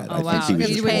he do that? Oh, I wow. think he was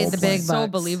He just paid the role-playing. big So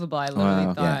bucks. believable. I literally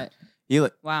Wow. thought.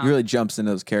 Wow. He really jumps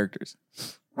into those characters.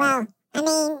 Well, I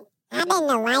mean, I've been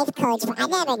a life coach. I've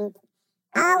never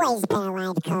always been a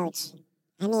life coach.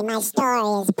 I mean, my story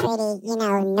is pretty,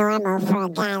 normal for a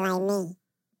guy like me.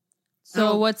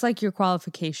 So what's like your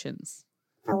qualifications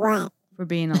For what? for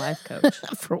being a life coach?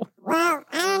 Well, I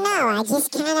don't know. I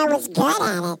just kind of was good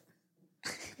at it.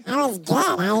 I was good.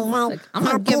 I was like, I'm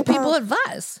gonna tell give people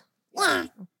advice. Yeah.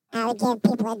 I would give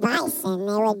people advice, and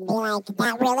they would be like,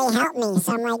 that really helped me.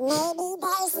 So I'm like, maybe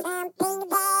there's something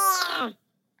there.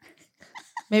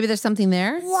 Maybe there's something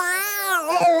there. Yeah.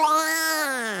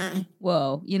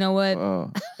 Whoa. You know what?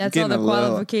 Oh, That's you're all the getting a little-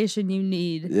 qualification you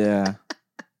need. Yeah.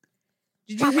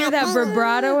 Did you hear that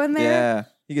vibrato in there? Yeah.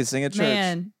 You can sing at church.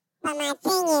 Man. But my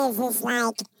thing is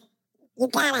like, you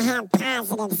gotta have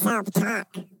positive self-talk.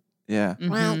 Yeah.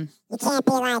 Mhm. You can't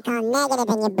be like all negative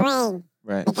in your brain.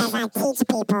 Right. Because I teach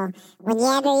people,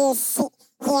 whenever you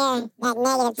hear that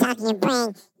negative talk in your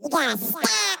brain, you gotta stop.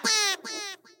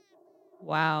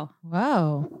 Wow.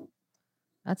 Whoa,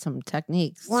 that's some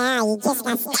techniques. Yeah, you just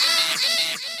gotta stop.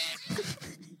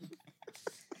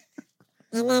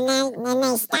 And then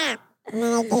they stop. And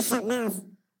then they do something else.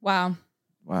 Wow.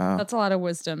 Wow. That's a lot of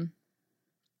wisdom.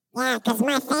 Yeah, because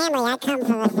my family, I come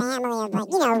from a family of,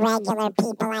 like, regular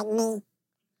people like me.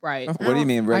 Right. What do you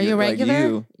mean? Are you Like regular?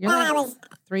 you? You're Well, I like was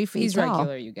 3 feet He's tall.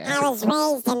 regular, you guys. I was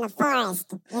raised in the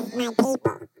forest with my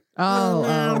people.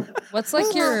 Oh, What's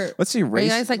like your What's your Are race? you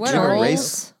guys like What Your are you?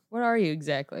 race? what are you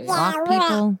exactly? Yeah. rock we're-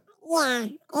 people. Yeah,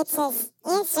 it's an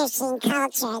interesting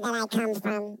culture that I come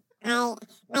from. I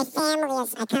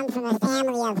come from a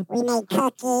family of, we made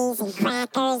cookies and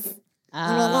crackers.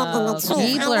 And we lived in the okay.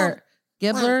 trees. Gibbler,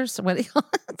 Gibblers. What do you call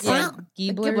it? Yeah,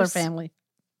 The Giebler Gibbler family.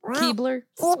 What? Keebler.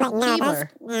 Keebler.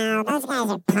 Keebler. Those guys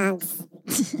are punks.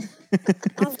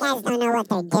 Those guys don't know what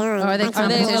they're doing. Oh, are they That's Are what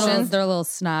they competition? they're a little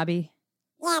snobby?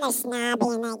 Yeah, they're snobby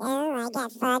and like, oh, I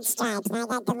got fudge stripes and I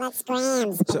got deluxe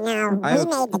grams. But So, no, I we have-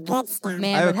 made the good stuff. I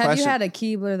Man, have but a have you question. had a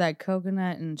Keebler, that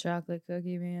coconut and chocolate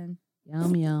cookie, man?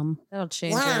 Yum yum. That'll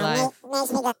change your Yeah, life.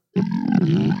 makes me go.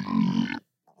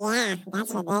 Yeah,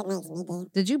 that's what that makes me do.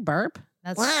 Did you burp?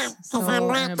 That's Yeah, because so I'm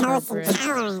lactose inappropriate.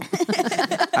 intolerant.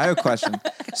 I have a question.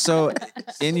 So,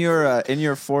 in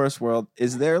your forest world,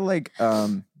 is there like a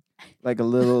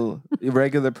little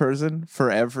regular person for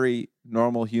every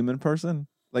normal human person?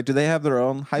 Like, do they have their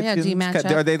own hype? Yeah, do you match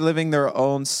Are up? they living their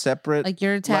own separate? Like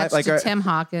you're attached like to our- Tim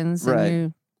Hawkins, Right. and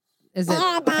you is it There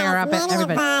are pair about up at many of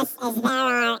everybody? us as there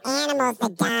are animals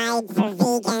that died for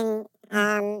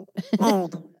vegan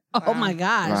food. Oh my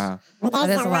gosh! wow. But That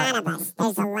there's is a a lot lot. of us.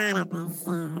 There's a lot of us.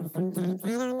 Sometimes I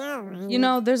don't know. You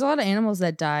know, there's a lot of animals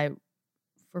that die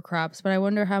for crops, but I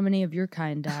wonder how many of your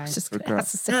kind I die. was just For gonna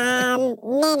ask the same. many.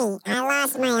 I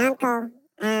lost my uncle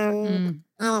Mm,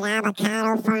 at an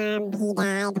avocado farm. He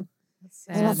died. that's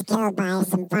He was sad. killed by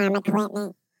some farm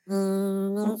equipment,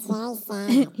 and it was very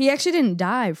sad. He actually didn't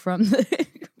die from the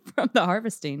from the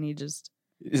harvesting. He just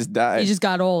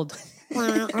got old.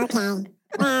 Yeah. Okay.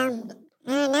 Well,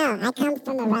 I don't know. I come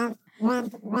from a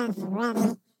rough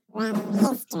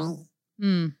history.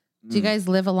 Mm. Do you guys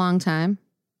live a long time?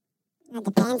 It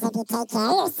depends if you take care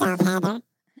of yourself, Heather.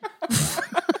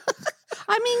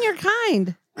 I mean, you're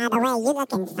kind. By the way, you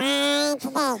looking fine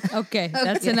today. Okay,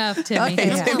 that's enough, Timmy. Okay,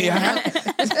 Timmy,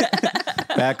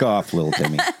 Back off, little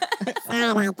Timmy.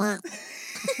 Sorry about that.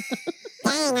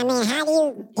 Dang, I mean, how do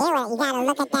you do it? You gotta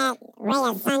look at that ray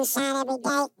of sunshine every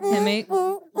day. Timmy.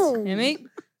 Timmy?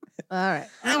 All right.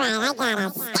 All right, I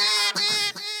got it.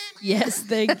 Yes,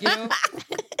 thank you.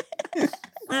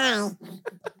 Sorry.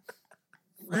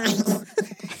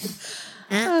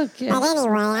 Okay. But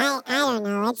anyway, I don't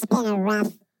know. It's been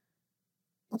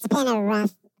a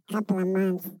rough couple of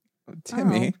months.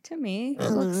 Timmy. Oh, Timmy. You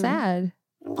look sad.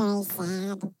 I'm very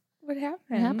sad. What happened?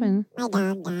 What happened? My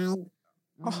dog died.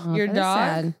 Oh, your that is dog?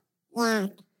 sad. Yeah,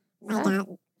 my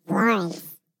dog, Florence.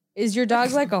 Is your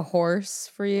dog like a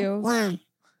horse for you? Yeah,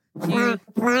 You-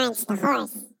 Florence the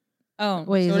horse. Oh,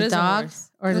 Wait, so is it it is a dog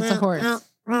horse. or is it a horse?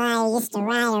 Well, I used to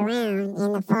ride around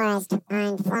in the forest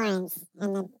on Florence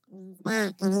in the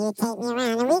back, and he would take me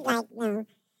around, and we'd like,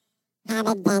 have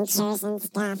adventures and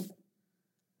stuff.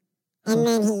 And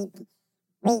then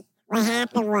what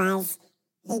happened was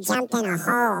he jumped in a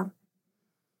hole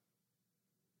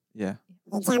Yeah.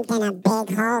 He jumped in a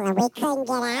big hole and we couldn't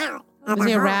get out of Is the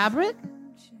he a hole. rabbit?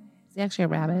 Is he actually a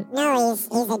rabbit? No, he's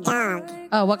a dog.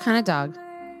 Oh, what kind of dog?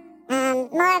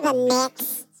 More of a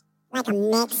mix, like a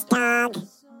mixed dog.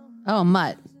 Oh, a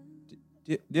mutt.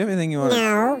 Do you have anything you want?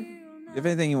 No. Do you have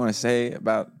anything you want to say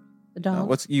about The dog.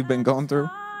 what's you've been going through?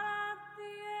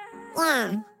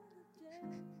 Yeah.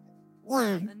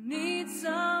 Yeah.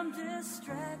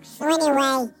 So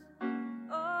anyway,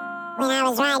 when I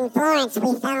was riding Florence,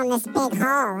 we fell in this big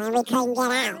hole and we couldn't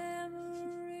get out.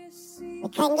 We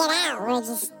couldn't get out. We were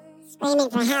just screaming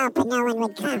for help, but no one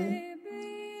would come.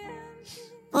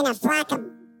 Then a flock of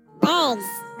birds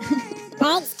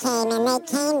came and they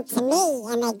came to me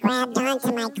and they grabbed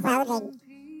onto my clothing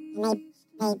and they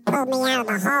pulled me out of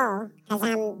the hole because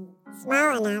I'm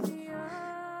small enough.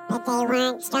 But they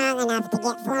weren't strong enough to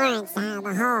get Florence out of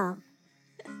the hole.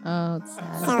 Oh, it's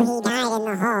sad. So he died in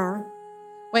the hole.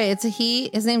 Wait, it's a he?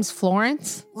 His name's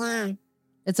Florence? Yeah,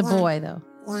 It's a boy, though.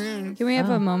 yeah. Can we have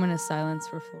Oh. a moment of silence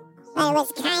for Florence? But it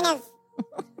was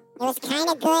kind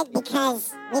of good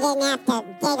because we didn't have to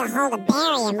dig a hole to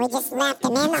bury him. We just left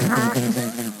him in the hole.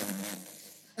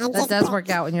 And That just does put- work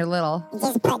out when you're little.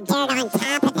 Just put dirt on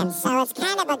top of him. So it's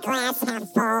kind of a glass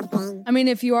half full thing. I mean,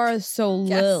 if you are so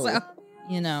Guess little, so.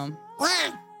 you know,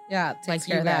 Yeah. Yeah, like takes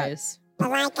you care of that. guys. But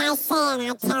like I said,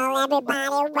 I tell everybody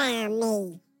around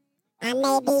me, I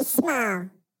may be small,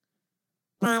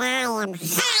 but I am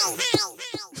high.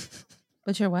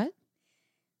 But you're what?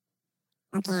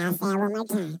 Okay, I'll say it one more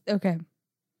time. Okay.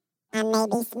 I may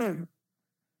be small,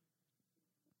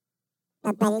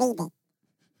 but believe it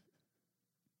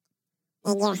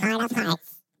in your heart of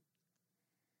hearts.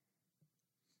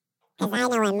 Because I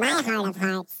know in my heart of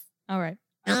hearts, All right.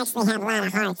 I actually have a lot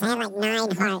of hearts. I have like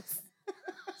 9 hearts.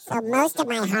 So most of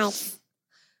my hearts,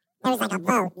 there was like a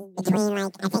vote between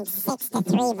like, I think 6 to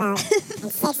 3 votes.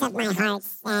 And 6 of my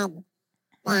hearts said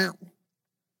that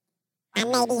I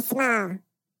may be small,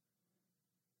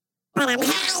 but I'm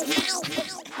high.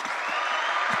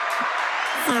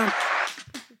 So,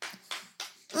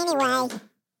 anyway,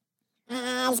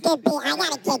 it's good. I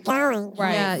gotta get going.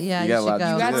 Right. Yeah, yeah, You you, got a lot should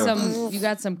to You go. got do. some. You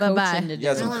got some Bye-bye. coaching to You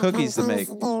got do. some I got cookies to things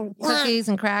make. do. Yeah. Cookies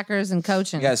and crackers and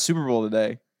coaching. You got a Super Bowl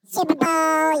today. Super Bowl,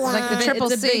 yeah. Like the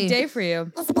Triple It's a C. big day for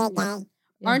you. It's a big day.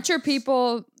 Yeah. Aren't your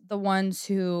people the ones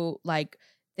who like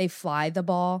they fly the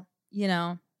ball? You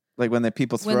know, Like when the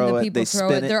people when throw the it, people they throw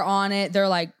spin it, it. they're on it. They're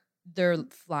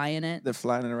flying it. They're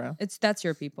flying it around. That's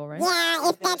your people, right? Yeah,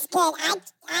 if that's good. I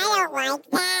don't like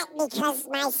that because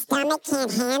my stomach can't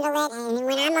handle it. And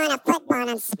when I'm on a football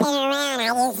and I'm spinning around, I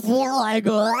just feel like I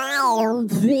don't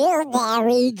feel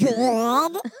very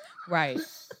good. Right.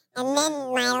 And then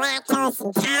my lactose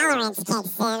intolerance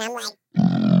kicks in. I'm like,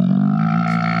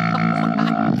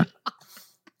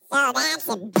 so that's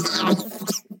embarrassing.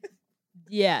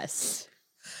 Yes.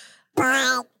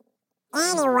 But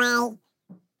anyway,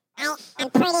 I'm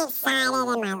pretty excited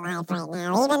in my life right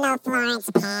now. Even though Florence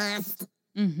passed,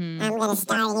 Mm-hmm. I'm going to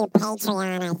start a new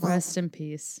Patreon, I think. Rest in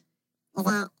peace. Is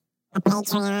that a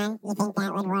Patreon? You think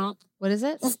that would work? What is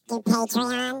it? Just do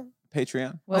Patreon?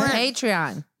 Patreon. Well, What?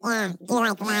 Patreon. Yeah, do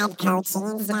like live coaching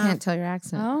and Because I stuff. can't tell your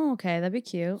accent. Oh, okay. That'd be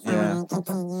cute. Yeah.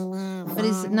 Continue now. But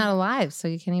he's not alive, so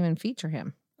you can't even feature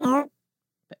him. Oh,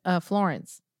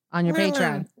 Florence on your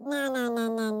Patreon. No, no,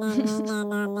 no, no, no, no, no,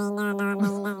 no, no, no, no,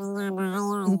 no.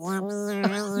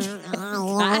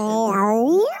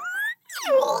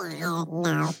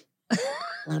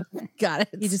 Got it.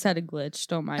 He just had a glitch.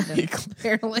 Don't mind him.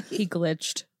 Apparently. He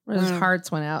glitched. His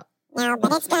hearts went out. No,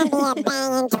 but it's going to be a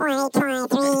banging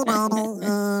 2023, baby,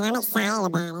 and I'm excited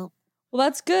about it. Well,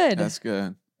 that's good. That's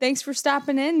good. Thanks for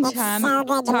stopping in, It's Tom. so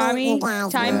good to meet Tommy. you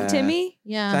guys. Time Yeah. Timmy.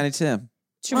 Yeah. Tiny Tim.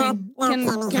 Should we, Well, can,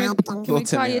 Timmy can, Hopkins. can Little we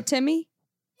call Timmy. you Timmy?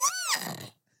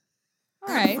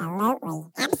 All right. Absolutely.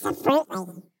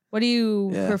 Absolutely. What do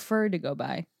you Yeah. prefer to go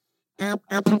by? I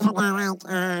prefer to go like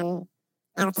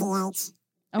LTH.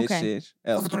 Okay. HCH.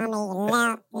 L. Just call me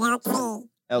Lil T.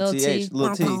 LTH.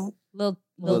 Little T. Little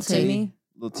Little T. Timmy.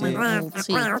 Little T. Lil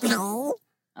T.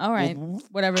 All right.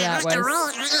 Whatever that was.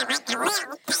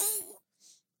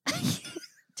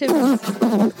 Timmy.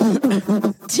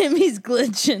 Timmy's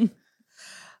glitching.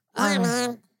 Yeah,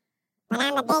 man. But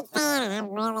I'm a big fan. I'm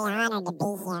really honored to be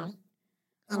here.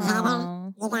 And Heather,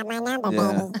 Oh. you got my number,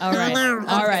 Yeah. baby. All right. I know.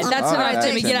 All right. That's All enough, right,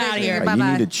 Timmy. Get Timmy. out of All here. right, Bye-bye.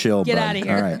 you need to chill, Get bud. outta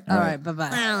here. All right. All right. Bye-bye.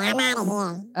 I'm out of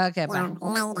here. Okay, bye. Yeah,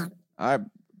 later. All right.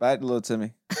 Bye, little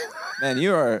Timmy. Man,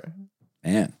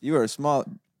 you are small.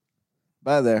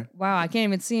 Bye there. Wow, I can't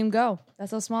even see him go.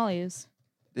 That's how small he is.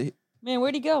 Did Man,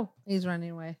 where'd he go? He's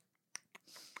running away.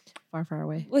 Far, far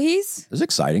away. Well, he's It's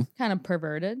exciting. kind of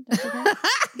perverted. That's okay.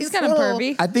 He's kind of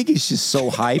pervy. I think he's just so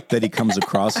hyped that he comes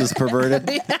across as perverted.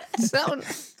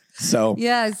 So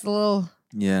Yeah, it's a little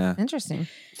Yeah. interesting.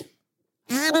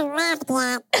 I haven't left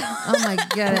yet. Oh my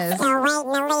goodness. Still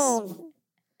waiting to leave.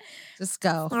 Just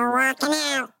go. Still walking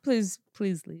out. Please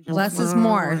leave. Less is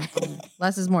more.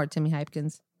 Less is more, Timmy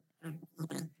Hypkins.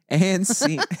 And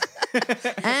see.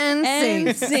 And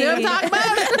And see. See what I'm see. talking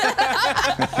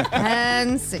about?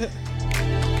 And see.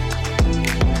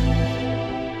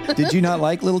 did you not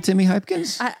like little Timmy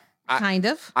Hypkins? Kind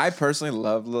of. I personally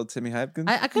love little Timmy Hypkins.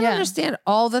 I couldn't Yeah. understand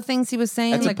all the things he was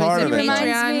saying. That's a like part was of it it, He though.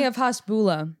 reminds Patreon? me of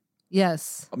Hasbula.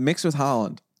 Yes. Mixed with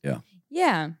Holland. Yeah.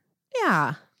 Yeah.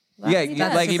 Yeah,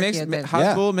 That's like he super makes cute then.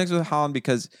 Hasbulla mixed with Holland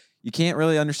because you can't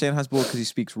really understand Hasbulla because he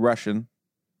speaks Russian,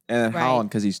 and then Right. Holland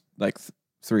because he's like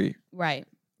 3. Right.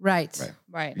 Right.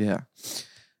 Right. Yeah,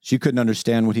 She couldn't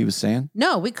understand what he was saying.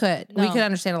 No, we could. We No. could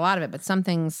understand a lot of it, but some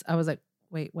things I was like,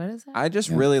 wait, what is that? I just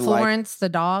Yeah. really like. Florence the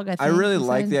dog. I really you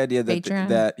like said? the idea that Patreon?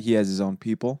 that he has his own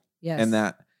people, Yes. and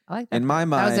that I like that. in my That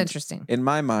mind, was interesting. in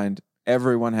my mind,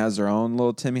 everyone has their own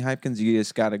little Timmy Hypkins. You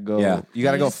just gotta go. Yeah. You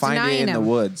gotta You're go just find it denying in the him.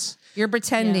 woods. You're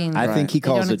pretending. I think he They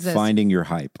don't calls it exist. finding your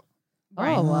hype.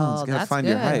 Right. Oh well, You gotta that's find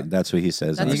good. your hype. That's what he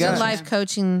says. That's on a You his good gotta- session. life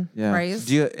coaching Yeah. phrase.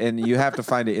 You have to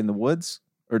find it in the woods,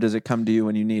 or does it come to you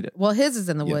when you need it? Well, his is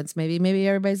in the Yeah. woods. Maybe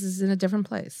everybody's is in a different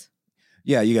place.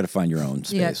 Yeah, you got to find your own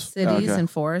You got space. cities Okay. and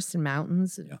forests and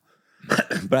mountains, and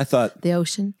Yeah. But I thought the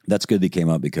ocean. that's good that he came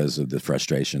up because of the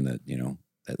frustration that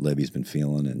that Libby's been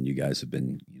feeling, and you guys have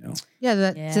been Yeah, did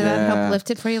that Yeah. help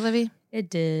lift it for you, Livy? It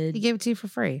did. He gave it to you for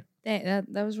free. That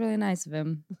was really nice of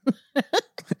him.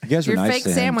 you guys were Your nice fake to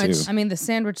him sandwich. too. I mean, the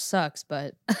sandwich sucks,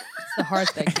 but it's the heart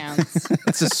that counts.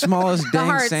 It's the smallest dang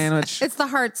hearts. sandwich. It's the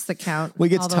hearts that count. Well, he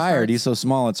gets All those tired. hearts. He's so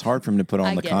small; it's hard for him to put I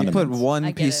on the get it. You condiments. put one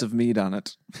I get piece it. of meat on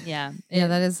it. Yeah. Yeah,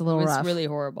 that is a It little was rough. really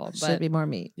horrible, Should but be more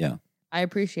meat. I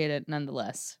appreciate it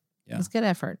nonetheless. Yeah. It's good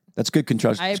effort. That's good I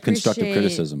constructive appreciate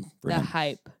criticism for The him.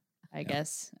 hype, I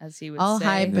guess, as he would All say.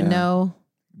 hype Yeah. and no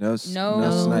No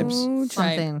snipes.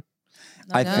 tripe. something.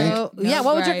 I No- think- No, no yeah,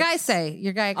 what would your guy gripes. say?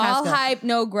 Your guy at All Costco. hype,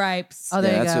 no gripes. Oh,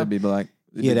 there yeah, you that's go. what it'd be like.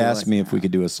 He had asked me if we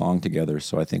could do a song together,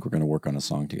 so I think we're going to work on a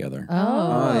song together.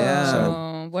 Oh, yeah.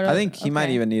 So, what I think he might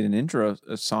okay. even need an intro,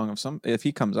 a song of some. If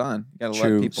he comes on, you gotta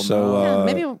True. let people So, know. Yeah, Uh,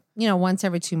 maybe once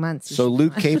every 2 months. you So should-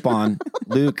 Luke Capon,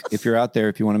 Luke, if you're out there,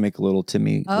 if you want to make a little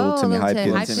Timmy little Tim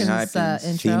Hypkins Timmy Hypkins, Hypkins.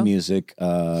 intro. theme music,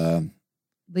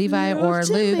 Levi or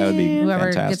Luke, That would be whoever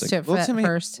fantastic. gets to it Little Timmy,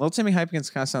 first. Little Timmy Hypkins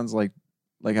kind of sounds like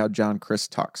how John Chris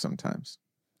talks sometimes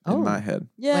Oh. in my head.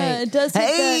 Yeah, Wait. it does hit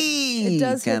Hey! that. It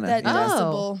does hit Kinda, that yeah.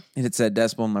 decibel. And it's that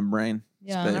decibel in my brain.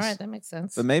 Yeah, space. All right, that makes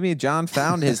sense. But maybe John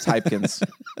found his Hypkins.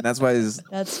 And that's why he's.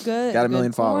 that's good. Got a Good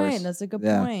million followers. point. That's a good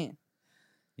Yeah. point.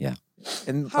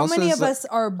 And How also many it's of like- us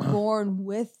are born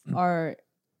with our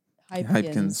Hypkins?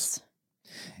 Hypkins.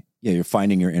 yeah, you're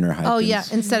finding your inner Hypkins. Oh yeah,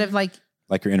 instead of like,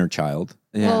 like your inner child.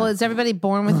 Yeah. well, is everybody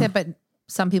born with it? But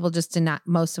some people just deny.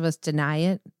 Most of us deny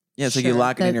it. Yeah, it's like you Sure.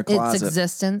 lock it in your Its closet.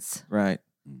 existence. Right.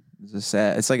 It's just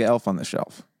sad. It's like an elf on the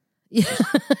shelf. Yeah,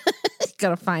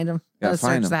 gotta find them. Gotta Gotta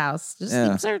find search 'em. the house. Just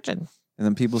Yeah. keep searching. And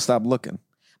then people stop looking.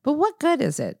 But what good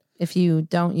is it if you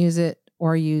don't use it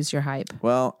or use your hype?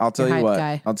 Well, I'll tell Your you hype what.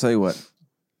 guy. I'll tell you what.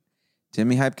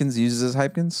 Timmy Hypkins uses his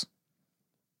Hypkins.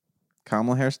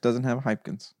 Kamala Harris doesn't have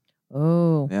Hypkins.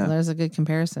 Oh, Yeah. well, there's a good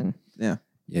comparison. Yeah,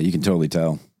 you can totally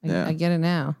tell. Yeah. I get it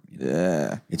now.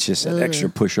 Yeah. It's just that Ugh. extra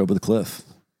push over the cliff.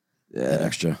 That Yeah.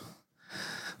 extra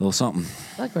little something. I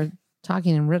feel like we're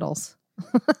talking in riddles.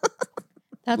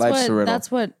 That's Life's a what. riddle.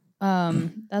 That's what.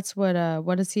 That's what.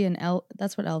 What is he an elf?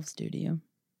 That's what elves do to you.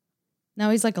 No,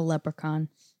 he's like a leprechaun.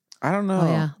 I don't know. Oh,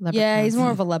 yeah. Yeah, he's leprechauns.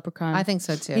 more of a leprechaun. I think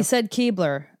so too. He said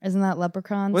Keebler. Isn't that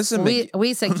leprechaun? What's the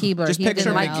we said Keebler. Just He picture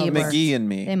didn't like McGee- Keebler. McGee and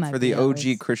me They might for the be OG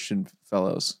always. Christian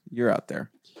fellows. You're out there.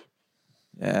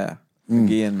 Yeah. Mm.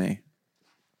 McGee and me.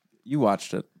 You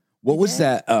watched it. What was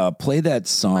that? Play that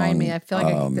song. Remind me. I feel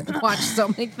like um, I watched so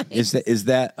many things. is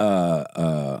that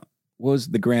what was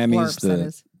the Grammys? Blurps, that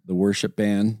is. The worship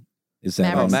band? Is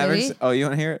that Maverick Mavericks. City? Oh, you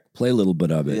want to hear it? play a little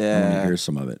bit of it? I want Yeah. to hear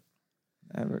some of it.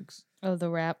 Mavericks. Oh, the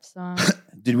rap song.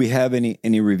 Did we have any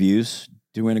reviews?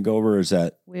 Do we want to go over? Or is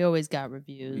that? We always got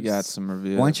reviews. You got some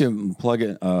reviews. Why don't you plug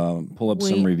it? Pull up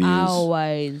some We reviews.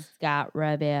 always got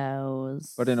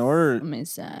reviews. But in order. Let me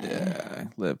say. Yeah.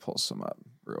 Let pull some up.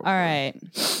 Real All quick.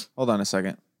 right. Hold on a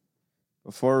second.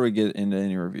 Before we get into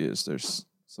any reviews, there's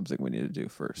something we need to do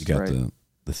first. You got right?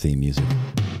 the theme music.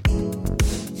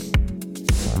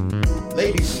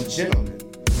 Ladies and gentlemen,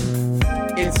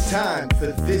 it's time for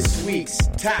this week's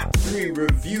top 3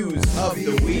 reviews of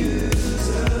the week.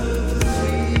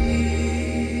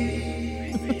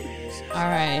 All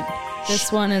right.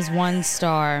 This one is 1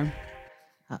 star.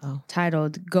 Uh-oh.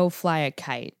 titled "Go Fly a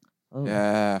Kite" Oh.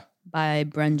 Yeah. by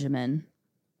Benjamin.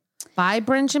 Bye,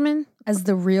 Benjamin. As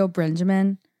the real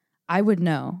Benjamin, I would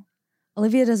know.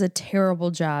 Olivia does a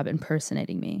terrible job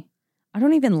impersonating me. I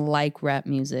don't even like rap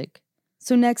music.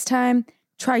 So next time,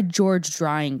 try George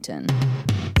Dryington.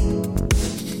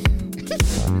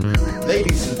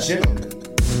 Ladies and gentlemen,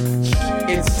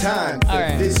 it's time for All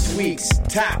right. this week's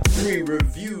top 3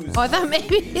 reviews. Oh, I thought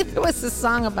maybe it was a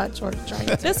song about George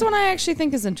Dryington. This one I actually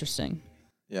think is interesting.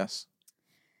 Yes.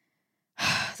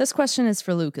 This question is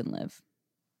for Luke and Liv.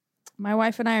 My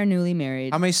wife and I are newly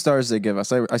married. How many stars they give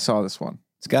us? I saw this one.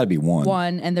 It's got to be one.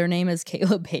 One, and their name is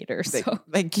Caleb Hader. They, So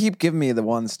they keep giving me the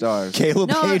 1 stars. Caleb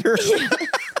No, Hader.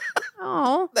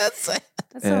 Oh, That's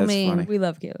that's Yeah, so that's mean. funny. we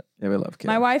love Caleb. Yeah, we love kids.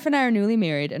 My wife and I are newly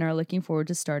married and are looking forward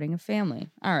to starting a family.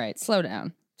 All right, slow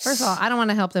down. First of all, I don't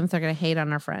want to help them if they're going to hate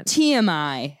on our friends.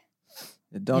 TMI.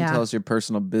 Don't Yeah. tell us your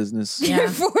personal business. Yeah.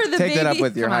 Therefore, the Take baby, that up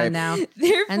with your Come on hype. now.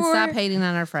 Therefore, And stop hating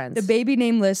on our friends. the baby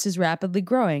name list is rapidly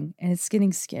growing and it's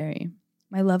getting scary.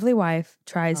 My lovely wife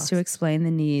tries to explain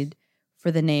the need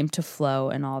for the name to flow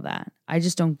and all that. I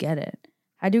just don't get it.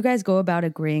 How do you guys go about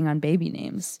agreeing on baby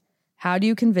names? How do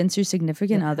you convince your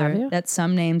significant Yeah, have other you? that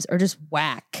some names are just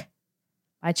whack?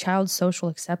 My child's social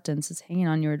acceptance is hanging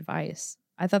on your advice.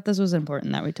 I thought this was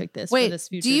important that we took this. for Wait, this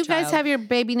future do you guys child. have your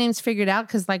baby names figured out?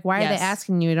 Because, like, why are Yes. they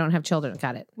asking you don't have children?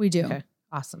 Got it. We do. Okay.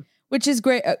 Awesome. Which is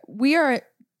great. We are.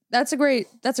 That's a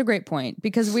great point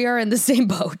because we are in the same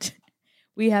boat.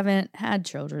 We haven't had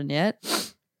children yet,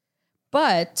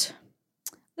 but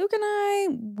Luke and I,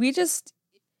 we just,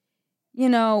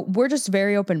 we're just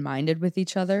very open minded with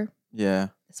each other, Yeah.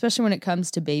 especially when it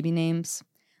comes to baby names.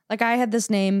 Like I had this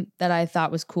name that I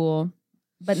thought was cool,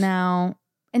 but now,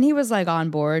 and he was like on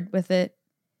board with it.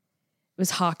 It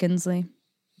was Hawkinsley.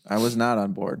 I was not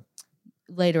on board.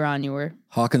 Later on, you were,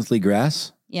 Hawkinsley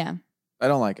Grass. yeah. I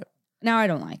don't like it. Now I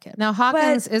don't like it. Now,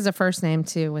 Hawkins is a first name,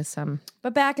 too, with some.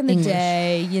 But back in the English.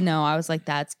 day, I was like,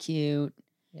 that's cute.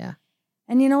 Yeah.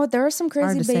 And you know what? There are some Hard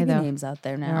crazy to say, baby though. names out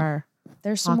there There now. are.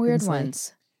 There's some weird Hawkinsley.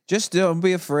 ones. Just don't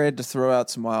be afraid to throw out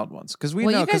some wild ones. Because we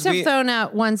Well, know. you guys 'cause have we, thrown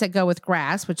out ones that go with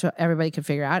grass, which everybody could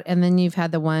figure out. And then you've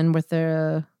had the one with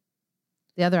the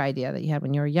other idea that you had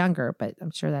when you were younger, but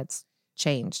I'm sure that's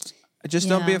changed. just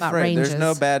don't be Yeah. About afraid. There's no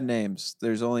ranges. bad names.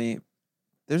 There's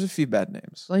a few bad names.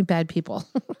 It's only bad people.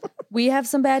 We have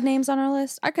some bad names on our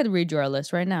list. I could read you our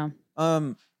list right now, but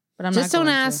I'm Just not don't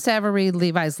going ask to ever read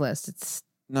Levi's list. It's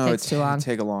No, Takes too long. It'd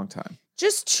take a long time. To.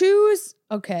 Just choose.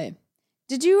 Okay.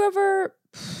 Did you ever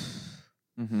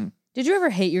Mm-hmm.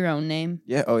 hate your own name?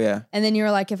 Yeah. Oh, yeah. And then you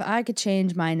were like, if I could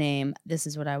change my name, this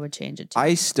is what I would change it to.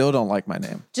 I still don't like my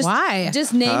name. just, why?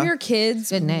 Just name Huh? your kids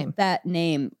Good name. that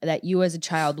name that you as a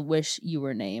child wish you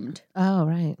were named. Oh,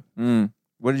 right.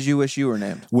 What did you wish you were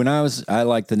named? When I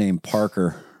liked the name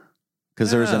Parker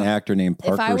because there was an Yeah. actor named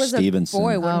if I Parker was Stevenson. a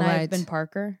boy, wouldn't Oh, I have right. been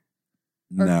Parker?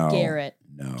 Or no, Garrett?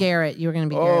 No, Garrett, you were going to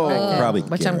be Oh. Garrett back then, Probably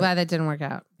which I'm Garrett. glad that didn't work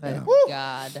out. But Yeah.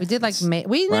 God. we did like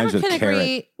we Rhymes never with can carrot.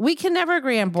 agree. We can never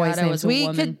agree on boys' God, I names. was a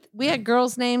woman. We had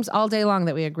girls' names all day long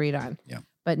that we agreed on. Yeah.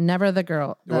 But never the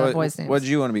boys' names. What did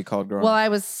you want to be called growing Well, up? I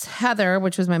was Heather,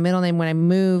 which was my middle name. When I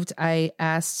moved, I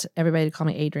asked everybody to call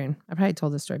me Adrian. I probably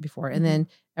told this story before. And then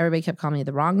everybody kept calling me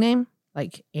the wrong name,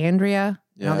 like Andrea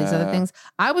and all these other Yeah. things.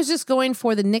 I was just going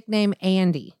for the nickname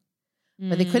Andy,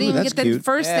 but they couldn't Ooh, even that's get the cute.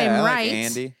 first Yeah, name I like right.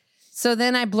 Andy. So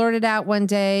then I blurted out one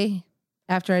day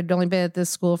after I'd only been at this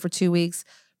school for 2 weeks,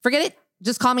 forget it,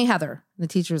 just call me Heather. And the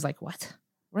teacher was like, what?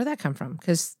 Where did that come from?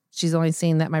 Because she's only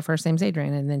seen that my first name's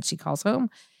Adrian. And then she calls home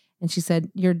and she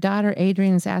said, your daughter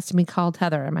Adrian is asked to be called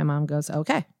Heather. And my mom goes,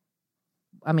 okay.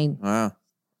 I mean, Wow.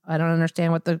 I don't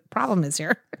understand what the problem is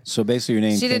here. So basically, your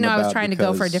name. She didn't came know I was about trying to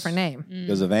go for a because- different name.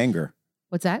 because of anger.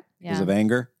 What's that? Because Yeah. of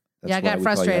anger. Yeah, I why got we call you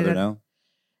frustrated. Heather now?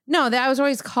 No, that I was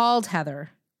always called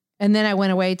Heather. And then I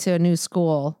went away to a new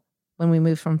school when we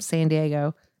moved from San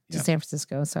Diego to Yeah. San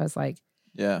Francisco. So I was like,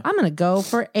 Yeah. I'm going to go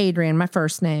for Adrian, my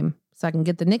first name, so I can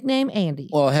get the nickname Andy.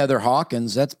 Well, Heather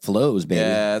Hawkins, that flows, baby.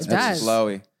 Yeah, it's It does.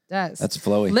 flowy. Does. That's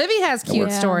flowy. Livy has That cute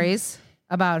works. stories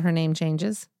about her name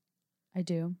changes. I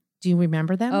do. Do you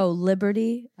remember them? Oh,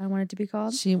 Liberty. I wanted to be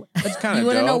called. she. It's kind You of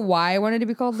want to know dope. why I wanted to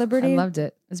be called I Liberty? loved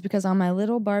it. It's because on my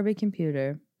little Barbie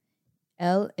computer,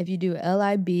 if you do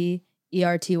LIBERTY,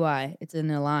 it's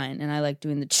in a line, and I like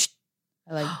doing the.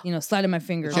 I like sliding my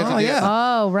fingers. But you have Oh, to do- yeah.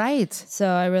 Oh, right. So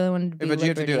I really wanted to be. But you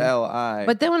have to do Liberty. L-I.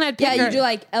 But then when I'd pick Yeah, her, you do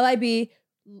like LIBERTY.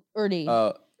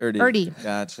 Oh, Erdy. Erdy.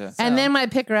 Gotcha. and then when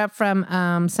I'd pick her up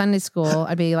from Sunday school,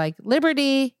 I'd be like,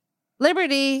 Liberty,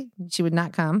 Liberty. She would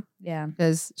not come Yeah.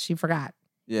 because she forgot.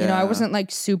 You know, I wasn't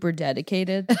like super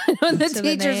dedicated. the to the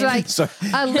teacher's name. like, So,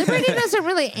 Liberty doesn't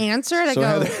really answer. And I so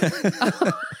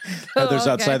go, Heather's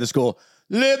okay. outside the school.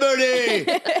 Liberty,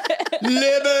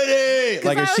 Liberty.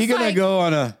 Like, I is she was gonna like- go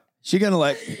on a? She gonna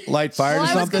like light fire well, or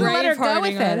I was something? going to let her go Bravehearting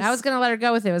with it. us. I was going to let her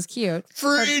go with it. It was cute.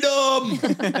 Freedom,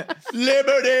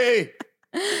 liberty,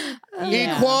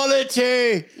 Yeah.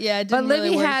 equality. Yeah, it But didn't Livy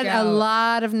really work had out. a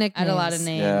lot of I nicknames. had a lot of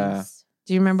names. Yeah.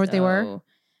 Do you remember what they were?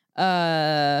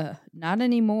 Not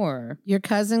anymore. Your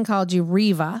cousin called you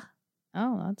Riva,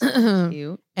 Oh, that's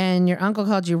cute. and your uncle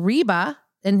called you Reba,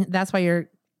 and that's why your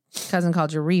cousin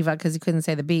called you Riva because he couldn't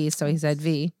say the B, so he said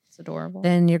V. It's adorable.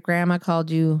 Then your grandma called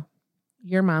you.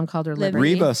 Your mom called her Liberty.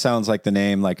 Liberty. Reba sounds like the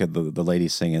name like the lady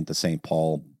singing at the St.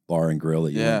 Paul Bar and Grill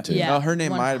that you Yeah. went to. yeah, No, her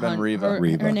name might have been 100 Reva.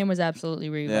 Reva. Her name was absolutely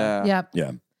Reva. Yeah. Yep.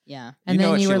 Yeah. Yeah. And know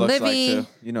then what you she were looks Livy. like,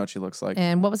 too. You know what she looks like.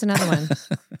 And what was another one?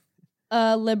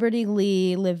 Liberty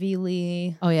Lee, Livy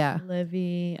Lee, Oh yeah.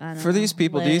 Livy. I don't For these know,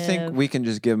 people, do you think Liv. we can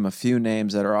just give them a few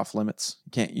names that are off limits?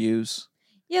 You can't use.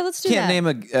 Yeah, let's do Can't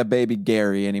that. name a baby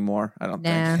Gary anymore. I don't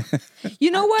Nah. think. You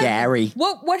know what? Gary.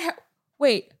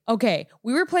 Wait. Okay,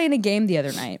 we were playing a game the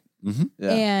other night,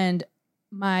 Yeah. and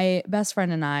my best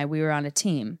friend and I, we were on a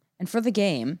team, and for the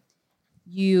game,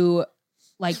 you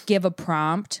like give a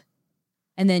prompt.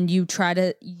 And then you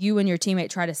and your teammate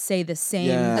try to say the same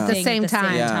Yeah. thing At the same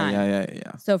time.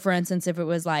 Yeah. So, for instance, if it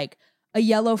was like a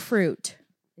yellow fruit,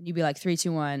 then you'd be like 3,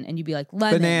 2, 1, and you'd be like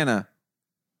lemon. Banana.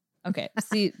 Okay,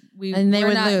 see, And they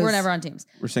would lose. we're never on teams.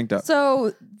 We're synced up.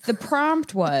 So the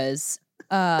prompt was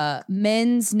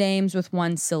men's names with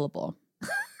one syllable,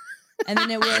 and then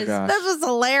it was gosh. That was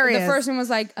hilarious. the first one was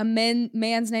like a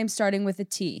man's name starting with a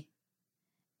T,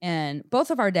 and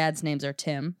both of our dads' names are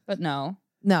Tim, but no,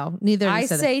 No, neither. of I you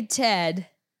said it. say Ted,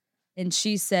 and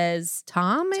she says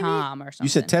Tom. Maybe? Tom or something. You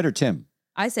said Ted or Tim?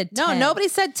 I said No, Ted. nobody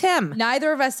said Tim.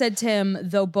 Neither of us said Tim,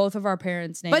 though both of our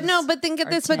parents' names. But no, but think of are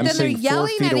this. But Tim. then they're sitting 4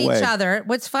 yelling feet at each away. other.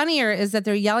 What's funnier is that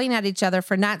they're yelling at each other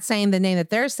for not saying the name that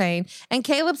they're saying. And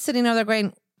Caleb's sitting over there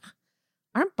going,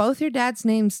 "Aren't both your dad's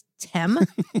names Tim?"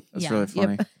 That's Yeah. really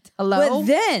funny. Hello. But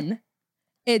then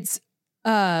it's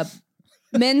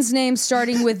men's names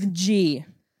starting with G.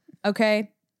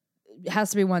 Okay, it has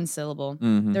to be one syllable.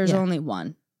 Mhm. There's Yeah. only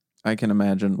one. I can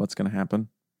imagine what's going to happen.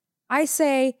 I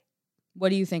say. What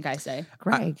do you think I say?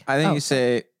 Greg. I think Oh, you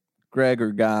say Greg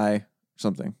or Guy or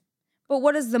something. But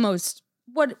what is the most?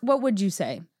 What would you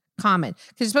say? common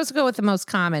because you're supposed to go with the most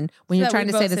common when So you're that trying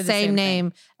we to say both the say the same same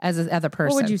name as the other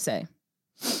person. What would you say?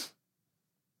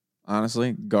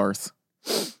 Honestly, Garth.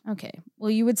 Okay.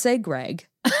 Well, you would say Greg.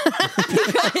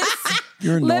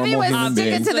 You're a Livy normal was human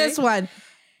sticking being. to this one.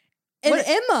 And What-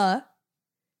 Emma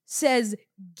says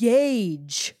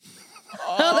Gage.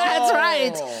 Oh, that's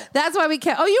right. That's why we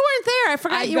kept. Oh, you weren't there. I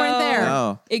forgot I you weren't go- there.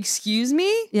 No. Excuse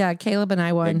me? Yeah, Caleb and I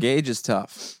Yeah, won. Gage is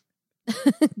tough.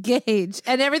 Gage,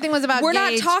 and everything was about. We're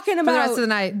not Gage talking for the rest about of the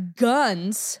night.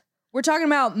 guns. We're talking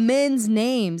about men's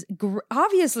names.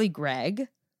 Obviously, Greg.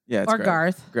 Yeah, it's Or Greg.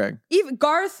 Garth. Greg. Even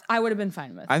Garth, I would have been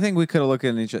fine with. I think we could have looked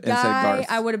at each other and said Guy, Garth.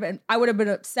 I would have been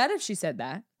upset if she said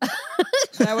that.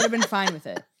 But I would have been fine with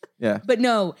it. Yeah. But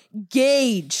no,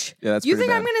 Gage. Yeah, that's You pretty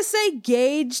think I'm bad. going to say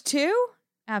Gage too?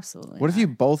 Absolutely. What if not. you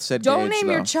both said don't Gage, name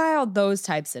though? your child those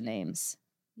types of names?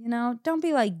 You know, don't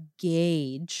be like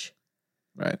Gage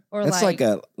Right. or That's like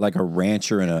a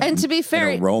rancher in a And to be in fair,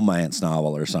 a romance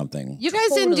novel or something. you guys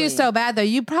didn't do Totally. so bad though.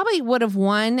 You probably would have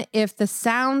won if the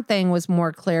sound thing was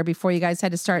more clear before you guys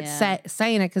had to start Yeah.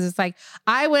 saying it. Because it's like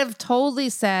I would have totally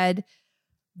said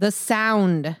the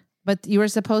sound, but you were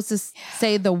supposed to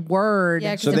say the word.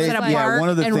 Yeah, 'cause So it's they, like yeah, bark one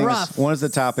of the and things, rough. one of the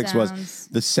topics was Sounds-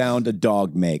 the sound a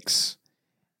dog makes,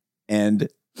 and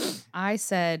I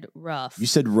said rough. you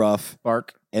said rough,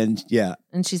 Bark. and yeah,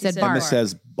 And she She said said bark. Emma bark.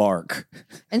 says bark.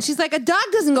 And she's like, a dog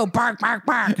doesn't go bark, bark,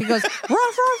 bark. He goes ruff,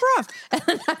 ruff, ruff.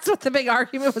 And that's what the big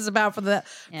argument was about for that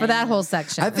Yeah. whole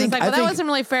section. I And it's think- like, I well, that think wasn't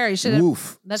really fair. You should have.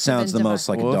 Woof that should've sounds been the most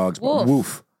like Woof. a dog's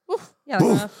Woof. woof. Yeah,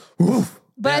 Woof. Woof.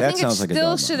 But Yeah, I that think it sounds like a still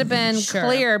dog should have one. been Sure.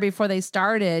 clear before they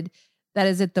started. That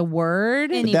is it. The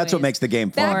word. Any- But that's what Anyways, makes the game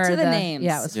back fun. to or the names.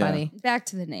 Yeah, it was Yeah. funny. Back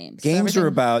to the names. Games Everything- are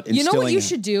about instilling. You know what you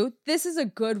should do? This is a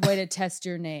good way to test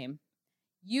your name.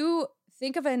 You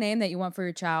think of a name that you want for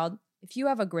your child. If you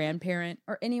have a grandparent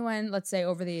or anyone, let's say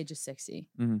over the age of 60,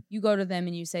 Mhm. you go to them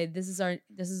and you say, this is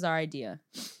our idea.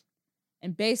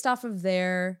 And based off of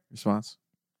their Response.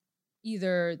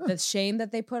 either the shame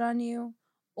that they put on you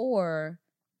or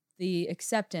the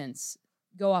acceptance,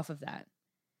 go off of that.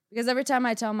 Because every time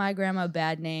I tell my grandma a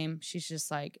bad name, she's just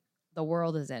like, the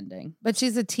world is ending. But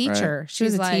she's a teacher. She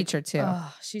was She's a like, teacher too.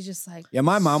 Oh, she's just like, Yeah,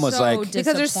 my mom was so like, Because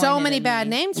there's so disappointed many in bad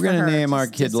me. names we're for gonna her. name our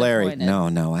just kid Larry.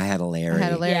 disappointed. No, I had a Larry. I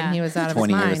had a Larry and Yeah. he was out of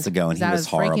 20 his years mind. ago, and he out of was his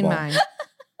freaking horrible. mind.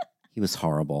 He was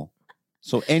horrible.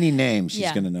 So any name she's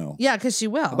Yeah. gonna know. Yeah, because she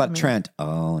will. How about I mean, Trent?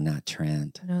 Oh, not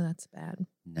Trent. No, that's bad.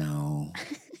 No,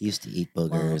 he used to eat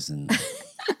boogers and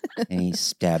he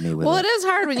stabbed me with. Well, a- it is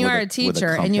hard when you with are a- a with a teacher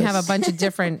and you have a compass. bunch of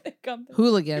different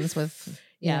hooligans with,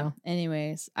 you Yeah. know.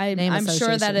 Anyways, Name I'm sure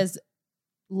that association. is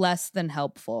less than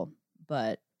helpful,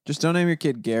 but Just don't name your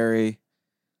kid Gary.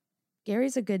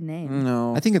 Gary's a good name.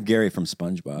 No. I think of Gary from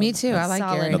SpongeBob. Me too. I That's like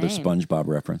solid Gary. Another name. SpongeBob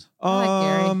reference. I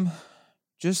like Gary.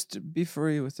 Just be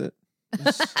free with it.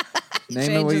 Just name it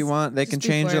Change what you his- want. They just can be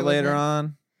change free it with later it.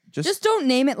 on. Just don't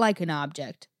name it like an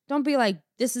object. Don't be like,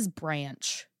 this is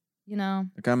Branch. You know?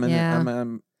 like I'm in Yeah.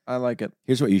 it. I like it.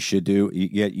 Here's what you should do.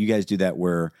 You guys do that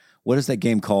where, what is that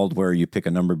game called where you pick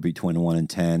a number between 1 and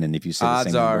 10, and if you say the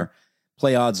Odds same are. number,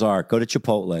 play odds are. Go to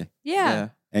Chipotle Yeah.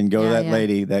 and go to Yeah, that yeah.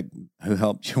 lady that who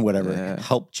helped you, whatever Yeah.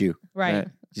 helped you. Right. Right.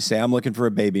 You say, I'm looking for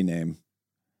a baby name.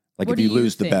 Like What if you do you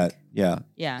lose the think? bet, yeah,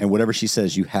 Yeah. and whatever she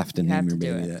says, you have to You name have your to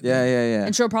do baby it. that. Yeah, yeah, yeah.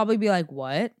 And she'll probably be like,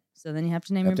 what? So then you have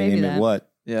to name You your have to baby name that. it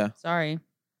what? Yeah. Sorry.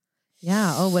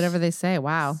 Yeah. Oh, whatever they say.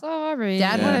 Wow. Sorry.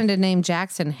 Dad Yeah. wanted to name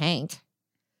Jackson Hank.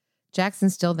 Jackson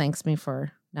still thanks me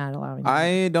for not allowing me.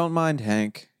 I don't mind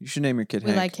Hank. You should name your kid We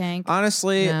Hank. like Hank.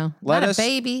 Honestly, No, let not us a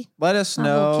baby. let us Not a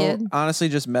little know. kid. Honestly,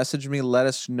 just message me. Let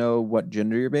us know what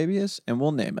gender your baby is, and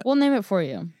we'll name it. We'll name it for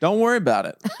you. Don't worry about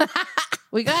it.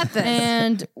 We got this.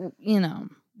 And you know,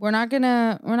 we're not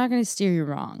gonna steer you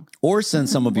wrong. Or send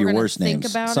some of We're your gonna worst think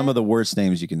names. about Some it. of the worst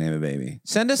names you can name a baby.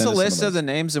 Send us Send a us some list of of the those.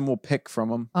 names, and we'll pick from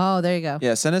them. Oh, there you go.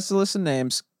 Yeah, send us a list of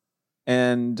names,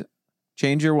 and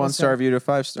change your We'll 1-star send- review to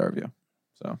 5-star review.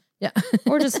 So Yeah.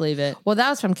 Or just leave it. Well, that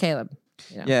was from Caleb.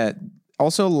 Yeah. yeah.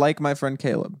 Also, like my friend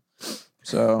Caleb.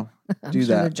 So I'm do sure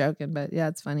they're that. joking, but yeah,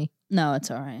 it's funny. No, it's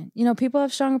all right. You know, people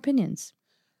have strong opinions.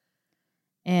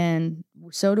 And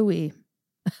so do we.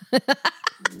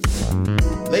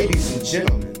 Ladies and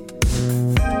gentlemen,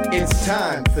 it's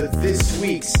time for this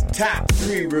week's top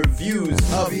 3 reviews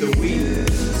of the week.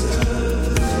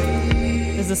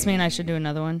 Does this mean I should do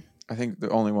another one? I think the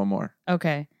only one more.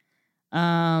 Okay.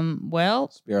 Well.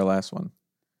 This will be our last one.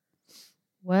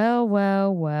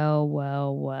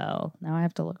 Now I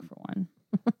have to look for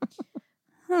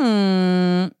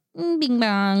one. Bing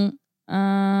bong.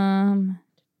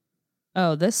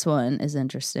 Oh, this one is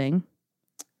interesting.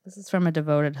 This is from a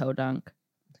devoted hodunk.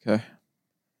 Okay.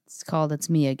 It's called It's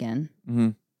Me Again. Mm-hmm.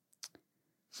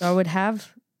 So I would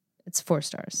have, it's 4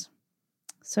 stars.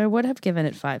 So I would have given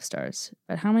it 5 stars.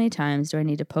 But how many times do I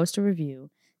need to post a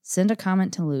review, send a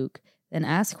comment to Luke, then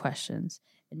ask questions,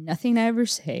 and nothing I ever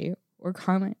say or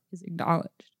comment is acknowledged?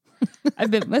 I've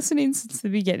been listening since the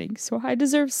beginning, so I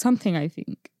deserve something, I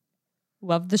think.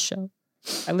 Love the show.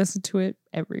 I listen to it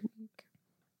every week.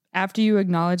 After you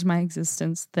acknowledge my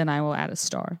existence, then I will add a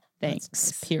star. Thanks.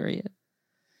 nice. Period.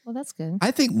 Well, that's good.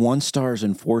 I think 1 stars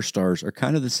and 4 stars are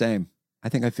kind of the same. I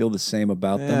think I feel the same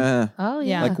about them. Yeah. Oh,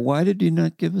 Yeah. yeah. Like, why did you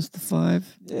not give us the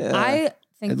 5? Yeah. I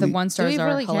think At the least- 1 stars we are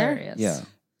really care? hilarious. Yeah.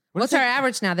 What's our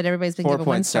average now that everybody's been given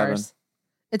 1 4.7. stars?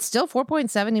 It's still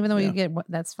 4.7, even though Yeah. we get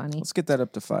that's funny. Let's get that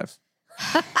up to 5.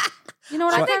 You know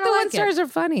what? I I think kind the of 1 like stars are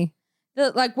funny.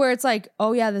 like where it's like,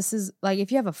 oh yeah, this is like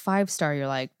if you have a 5-star, you're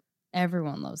like,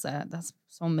 everyone loves that. That's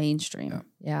so mainstream.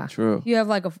 Yeah. Yeah. True. If you have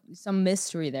like some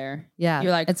mystery there, Yeah.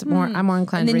 You're like, it's more, I'm more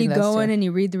inclined and to then read you those go too. in and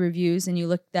you read the reviews and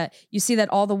you see that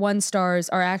all the 1 stars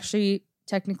are actually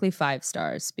technically 5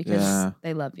 stars because Yeah.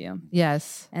 they love you.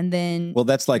 Yes. And then Well,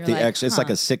 that's like You're the like, X. It's like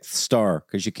huh. a 6th star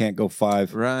because you can't go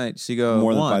 5 Right. So you go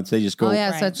more than 1. 5. So they just go Oh,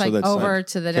 yeah. So right. it's So like that's over like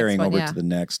to the next carrying one. over Yeah. to the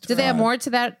next. Do they have 5. more to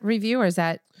that review, or is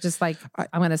that just like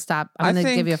I'm going to stop? I I'm going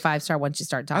to give think- you a 5-star once you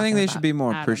start talking. I think they about should be more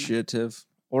I don't know. appreciative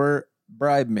or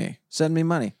bribe me. Send me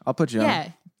money. I'll put you on. yeah,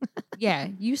 yeah,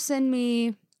 you send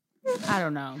me, I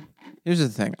don't know, Here's the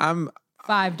thing. $5.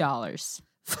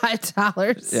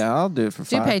 $5. Yeah, I'll do it for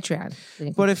Do 5. Patreon. You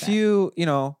can But do if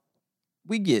that.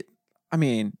 we get, I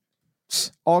mean,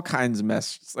 all kinds of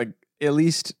messages, like at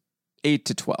least 8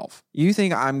 to 12. You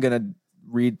think I'm going to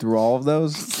read through all of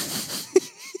those?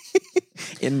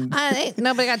 Ain't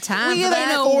nobody got time We for get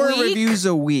that. 4 week? reviews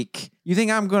a week. You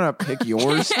think I'm going to pick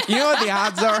yours? You know what the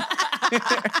odds are?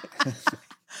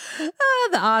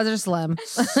 The odds are slim.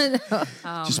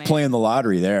 Oh, Just man. playing the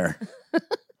lottery there.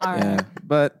 All right. Yeah,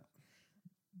 but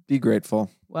be grateful.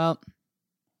 Well,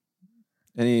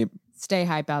 Any Stay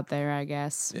hype out there, I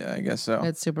guess. Yeah, I guess so.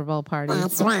 Good Super Bowl party.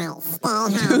 That's right. Stay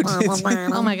home,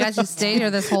 everybody. Oh my gosh, you stayed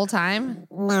here this whole time?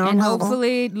 No, And maybe.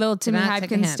 hopefully, little Timmy not take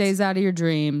a Hypkins hint. stays out of your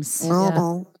dreams. Maybe.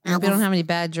 Hope you don't have any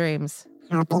bad dreams.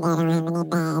 Hope you don't have any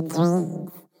bad dreams.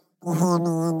 You hear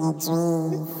me in your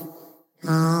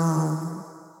dreams.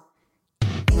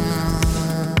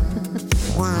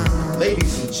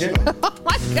 Ladies and gentlemen,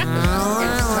 it's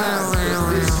time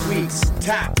for this week's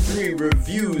top 3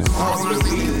 reviews of the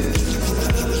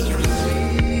week.